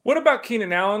 What about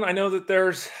Keenan Allen? I know that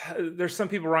there's some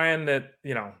people, Ryan, that,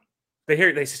 they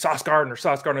say Sauce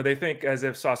Gardner. They think as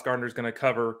if Sauce Gardner is going to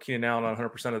cover Keenan Allen on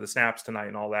 100% of the snaps tonight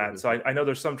and all that. Mm-hmm. So I know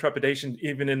there's some trepidation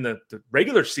even in the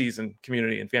regular season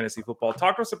community in fantasy football.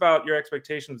 Talk to us about your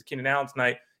expectations with Keenan Allen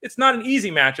tonight. It's not an easy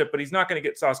matchup, but he's not going to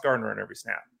get Sauce Gardner on every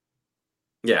snap.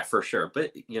 Yeah, for sure.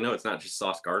 But, it's not just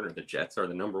Sauce Gardner. The Jets are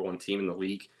the number one team in the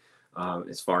league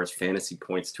as far as fantasy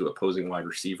points to opposing wide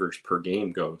receivers per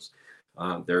game goes.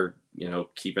 They're,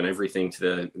 keeping everything to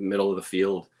the middle of the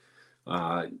field.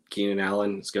 Keenan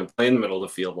Allen is going to play in the middle of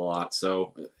the field a lot.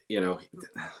 So,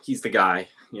 he's the guy.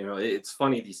 It's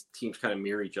funny. These teams kind of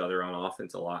mirror each other on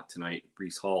offense a lot tonight.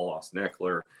 Breece Hall, Austin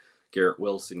Eckler, Garrett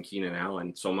Wilson, Keenan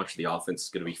Allen. So much of the offense is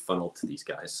going to be funneled to these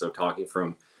guys. So talking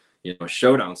from, a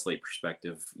showdown slate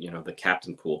perspective, the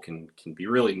captain pool can be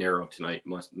really narrow tonight.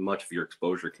 Much of your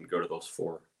exposure can go to those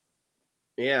four.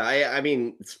 Yeah, I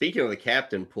mean, speaking of the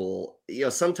captain pool,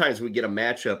 sometimes we get a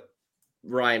matchup,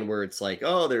 Ryan, where it's like,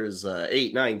 oh, there's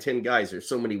 8, 9, 10 guys. There's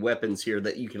so many weapons here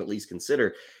that you can at least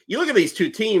consider. You look at these two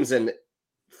teams, and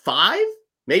 5,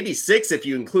 maybe 6 if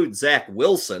you include Zach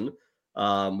Wilson,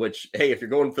 which, hey, if you're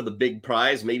going for the big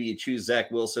prize, maybe you choose Zach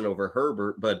Wilson over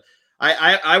Herbert. But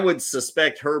I would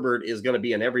suspect Herbert is going to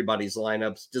be in everybody's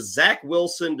lineups. Does Zach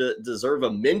Wilson deserve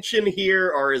a mention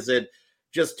here, or is it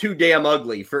just too damn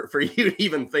ugly for you to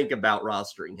even think about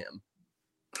rostering him?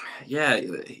 Yeah,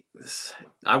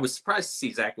 I was surprised to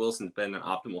see Zach Wilson's been an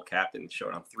optimal captain,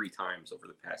 showed up 3 times over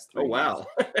the past 3 years.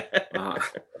 Oh,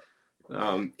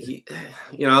 wow. He,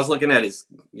 I was looking at his,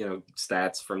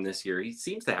 stats from this year. He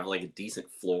seems to have like a decent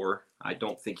floor. I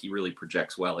don't think he really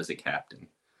projects well as a captain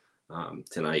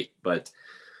tonight. But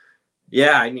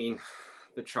yeah, I mean,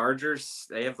 the Chargers,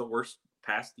 they have the worst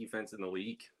pass defense in the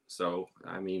league. So,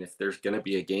 I mean, if there's going to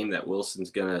be a game that Wilson's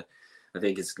going to, I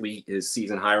think his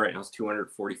season high right now is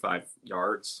 245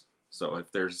 yards. So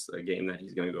if there's a game that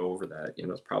he's going to go over that,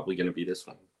 it's probably going to be this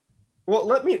one. Well,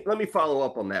 let me follow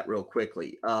up on that real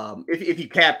quickly. If you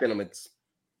captain him, it's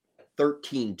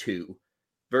 13-2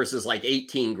 versus like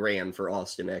 18 grand for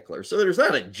Austin Eckler. So there's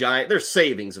not a giant, there's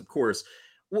savings, of course.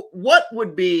 What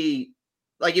would be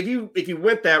like if you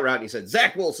went that route and you said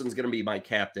Zach Wilson's going to be my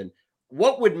captain,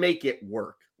 what would make it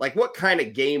work? Like, what kind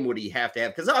of game would he have to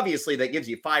have? Because obviously that gives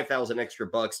you $5,000 extra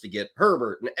bucks to get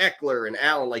Herbert and Eckler and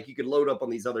Allen. Like, you could load up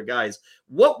on these other guys.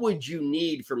 What would you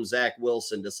need from Zach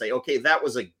Wilson to say, okay, that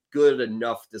was a good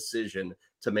enough decision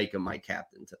to make him my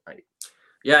captain tonight?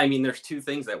 Yeah, I mean, there's two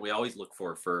things that we always look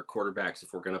for quarterbacks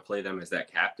if we're going to play them as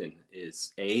that captain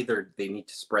is they need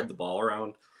to spread the ball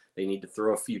around. They need to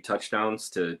throw a few touchdowns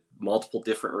to multiple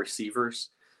different receivers.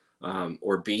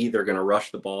 Or B, they're going to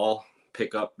rush the ball,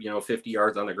 pick up, 50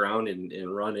 yards on the ground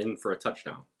and run in for a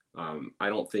touchdown. I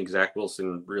don't think Zach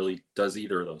Wilson really does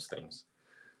either of those things.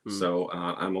 So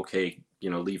I'm okay,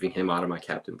 leaving him out of my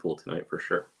captain pool tonight for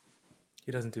sure.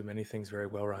 He doesn't do many things very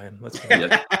well, Ryan. Let's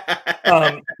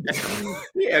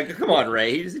yeah, come on,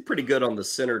 Ray. He's pretty good on the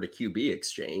center to QB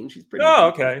exchange. He's pretty.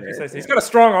 Okay. He's got a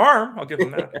strong arm. I'll give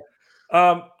him that.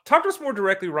 Talk to us more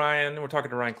directly, Ryan. We're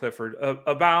talking to Ryan Clifford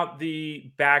about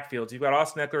the backfields. You've got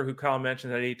Austin Eckler, who Kyle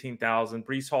mentioned, at 18,000.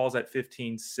 Breece Hall's at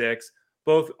 15,600.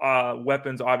 Both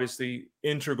weapons obviously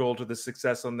integral to the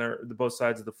success on both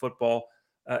sides of the football.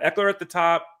 Eckler at the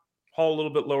top, Hall a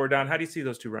little bit lower down. How do you see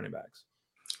those two running backs?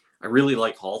 I really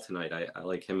like Hall tonight. I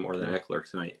like him more than Eckler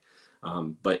tonight.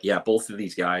 But yeah, both of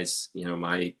these guys,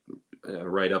 my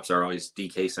write-ups are always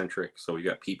DK centric. So we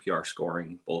got PPR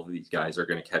scoring. Both of these guys are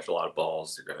going to catch a lot of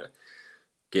balls. They're going to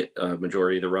get a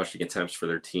majority of the rushing attempts for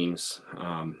their teams.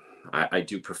 I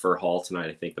do prefer Hall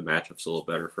tonight. I think the matchup's a little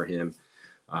better for him.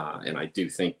 And I do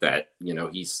think that,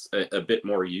 he's a bit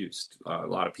more used. A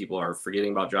lot of people are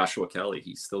forgetting about Joshua Kelly.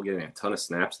 He's still getting a ton of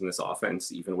snaps in this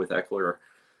offense, even with Eckler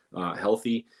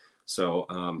healthy. So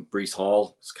Breece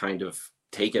Hall is kind of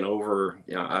taken over,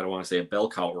 I don't want to say a bell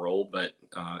cow role, but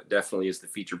definitely is the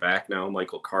feature back now.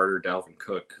 Michael Carter, Dalvin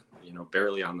Cook,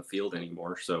 barely on the field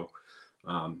anymore. So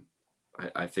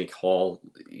I think Hall,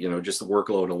 just the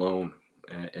workload alone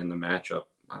and the matchup,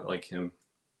 I like him.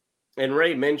 And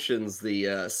Ray mentions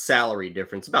the salary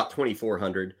difference, about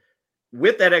 $2,400.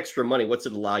 With that extra money, what's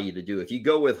it allow you to do? If you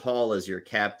go with Hall as your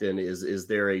captain, is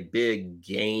there a big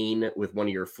gain with one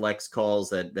of your flex calls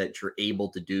that you're able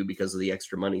to do because of the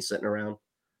extra money sitting around?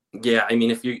 Yeah, I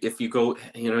mean, if you go,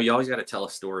 you always got to tell a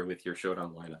story with your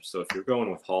showdown lineup. So if you're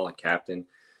going with Hall and captain,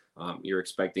 you're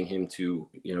expecting him to,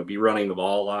 be running the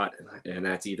ball a lot, and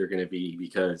that's either going to be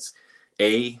because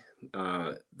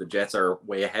the Jets are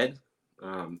way ahead.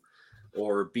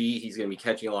 Or B, he's going to be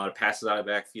catching a lot of passes out of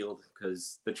backfield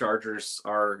because the Chargers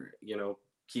are,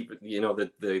 keep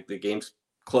the game's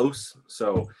close.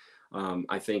 So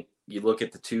I think you look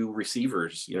at the two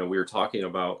receivers, we were talking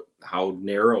about how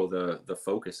narrow the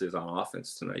focus is on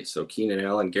offense tonight. So Keenan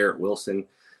Allen, Garrett Wilson,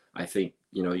 I think,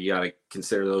 you got to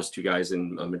consider those two guys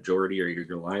in a majority of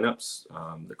your lineups.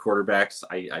 The quarterbacks,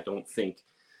 I don't think,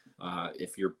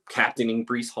 if you're captaining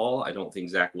Breece Hall, I don't think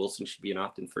Zach Wilson should be an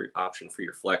option for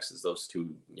your flex, as those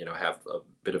two, have a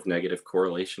bit of negative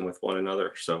correlation with one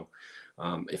another. So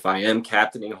if I am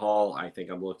captaining Hall, I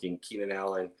think I'm looking Keenan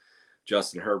Allen,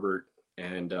 Justin Herbert,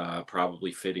 and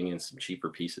probably fitting in some cheaper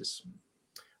pieces.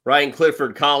 Ryan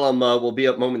Clifford column will be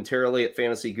up momentarily at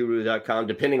fantasyguru.com,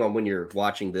 depending on when you're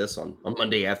watching this on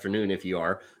Monday afternoon. If you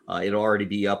are, it'll already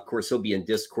be up. Of course, he'll be in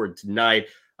Discord tonight.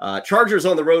 Chargers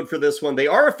on the road for this one. They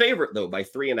are a favorite, though, by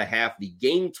 3.5. The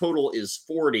game total is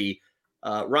 40.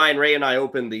 Ryan, Ray, and I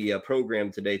opened the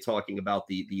program today talking about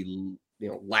the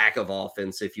lack of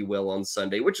offense, if you will, on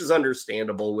Sunday, which is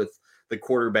understandable with the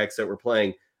quarterbacks that we're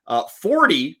playing.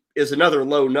 40 is another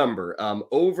low number.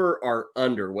 Over or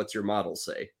under? What's your model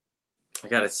say? I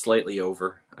got it slightly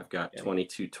over. I've got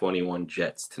 22-21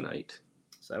 Jets tonight.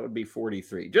 So that would be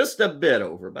 43. Just a bit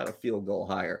over, about a field goal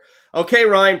higher. Okay,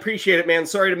 Ryan, appreciate it, man.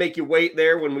 Sorry to make you wait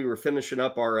there when we were finishing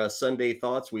up our Sunday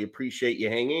thoughts. We appreciate you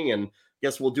hanging, and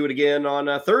guess we'll do it again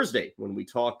on Thursday when we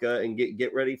talk and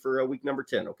get ready for week number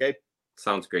 10, okay?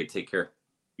 Sounds great. Take care.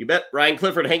 You bet. Ryan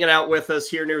Clifford hanging out with us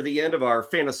here near the end of our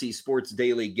Fantasy Sports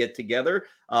Daily get-together.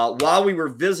 While we were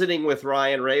visiting with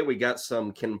Ryan, Ray, we got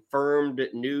some confirmed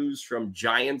news from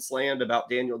Giants land about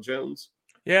Daniel Jones.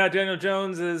 Yeah, Daniel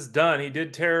Jones is done. He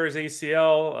did tear his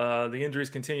ACL. The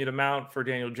injuries continue to mount for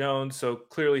Daniel Jones, so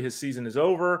clearly his season is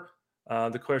over.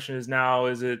 The question is now,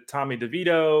 is it Tommy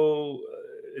DeVito?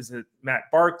 Is it Matt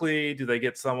Barkley? Do they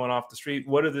get someone off the street?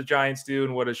 What do the Giants do,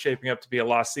 and what is shaping up to be a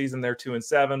lost season? They're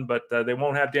 2-7, but they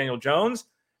won't have Daniel Jones,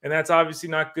 and that's obviously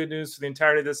not good news for the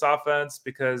entirety of this offense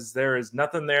because there is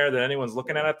nothing there that anyone's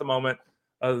looking at the moment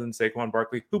other than Saquon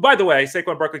Barkley, who, by the way,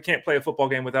 Saquon Barkley can't play a football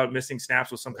game without missing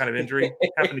snaps with some kind of injury.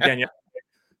 Happened again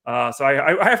yesterday. So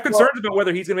I have concerns about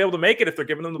whether he's going to be able to make it if they're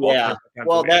giving him the ball. Yeah,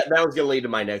 well, that was going to lead to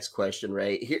my next question,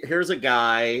 Ray. Here's a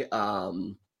guy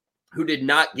who did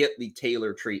not get the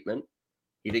Taylor treatment.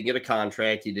 He didn't get a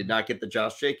contract. He did not get the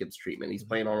Josh Jacobs treatment. He's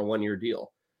playing on a one-year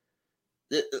deal.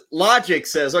 Logic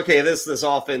says, okay, this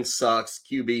offense sucks.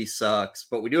 QB sucks.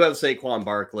 But we do have Saquon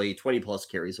Barkley, 20-plus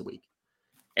carries a week.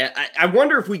 And I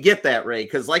wonder if we get that, Ray,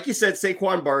 because like you said,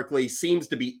 Saquon Barkley seems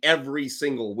to be every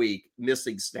single week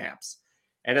missing snaps.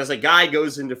 And as a guy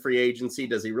goes into free agency,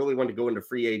 does he really want to go into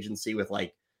free agency with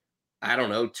like, I don't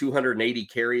know, 280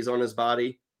 carries on his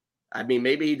body? I mean,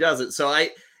 maybe he doesn't. So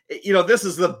this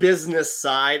is the business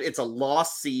side. It's a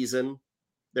lost season.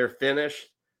 They're finished.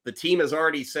 The team has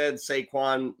already said,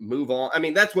 Saquon, move on. I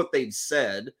mean, that's what they've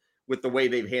said with the way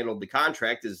they've handled the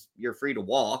contract is you're free to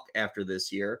walk after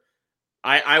this year.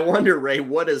 I wonder, Ray,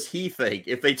 what does he think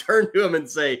if they turn to him and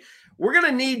say, we're going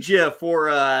to need you for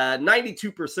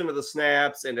 92% of the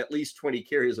snaps and at least 20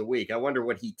 carries a week. I wonder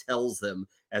what he tells them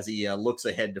as he looks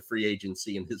ahead to free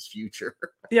agency in his future.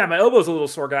 Yeah, my elbow's a little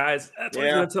sore, guys. That's what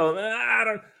Yeah. I'm going to tell him. I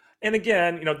don't. And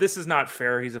again, this is not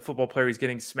fair. He's a football player. He's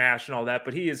getting smashed and all that,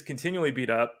 but he is continually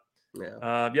beat up.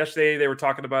 Yeah. Yesterday, they were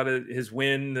talking about his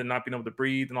wind and not being able to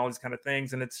breathe and all these kind of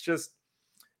things. And it's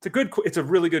a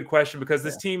really good question because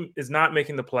this team is not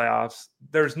making the playoffs.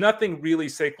 There's nothing really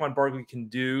Saquon Barkley can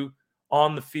do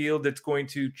on the field that's going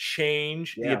to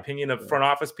change the opinion of front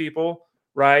office people,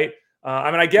 right?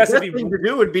 I guess the best thing to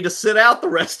do would be to sit out the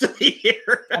rest of the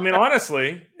year.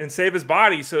 Honestly, and save his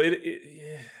body. So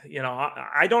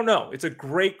I don't know. It's a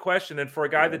great question, and for a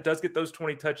guy that does get those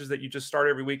 20 touches that you just start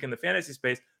every week in the fantasy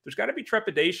space, there's got to be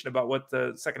trepidation about what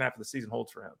the second half of the season holds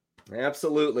for him.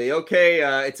 Absolutely. Okay,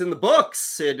 it's in the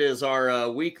books. It is our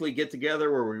weekly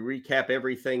get-together where we recap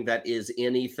everything that is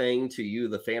anything to you,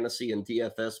 the fantasy and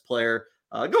DFS player.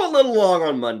 Go a little long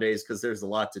on Mondays because there's a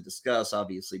lot to discuss.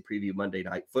 Obviously, preview Monday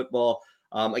Night Football.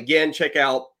 Again, check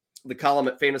out the column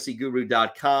at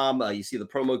fantasyguru.com. You see the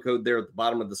promo code there at the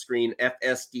bottom of the screen,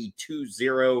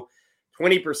 FSD20.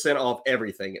 20% off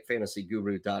everything at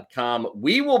fantasyguru.com.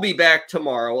 We will be back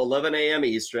tomorrow, 11 a.m.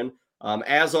 Eastern.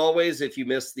 As always, if you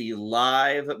missed the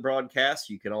live broadcast,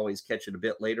 you can always catch it a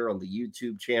bit later on the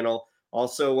YouTube channel.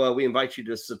 Also, we invite you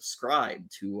to subscribe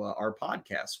to our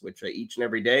podcast, which each and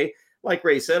every day, like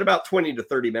Ray said, about 20 to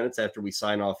 30 minutes after we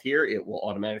sign off here, it will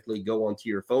automatically go onto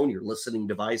your phone, your listening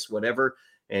device, whatever,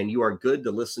 and you are good to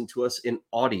listen to us in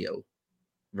audio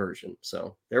version.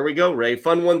 So there we go, Ray.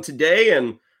 Fun one today,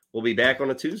 and we'll be back on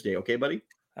a Tuesday. Okay, buddy?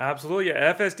 Absolutely.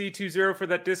 Yeah. FSD20 for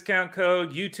that discount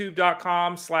code,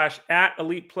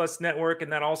 youtube.com/@Elite Plus Network. And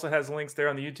that also has links there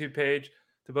on the YouTube page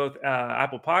to both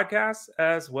Apple Podcasts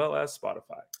as well as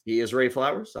Spotify. He is Ray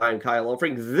Flowers. I'm Kyle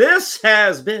Elfring. This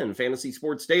has been Fantasy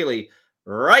Sports Daily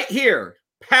right here,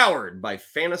 powered by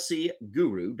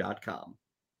fantasyguru.com.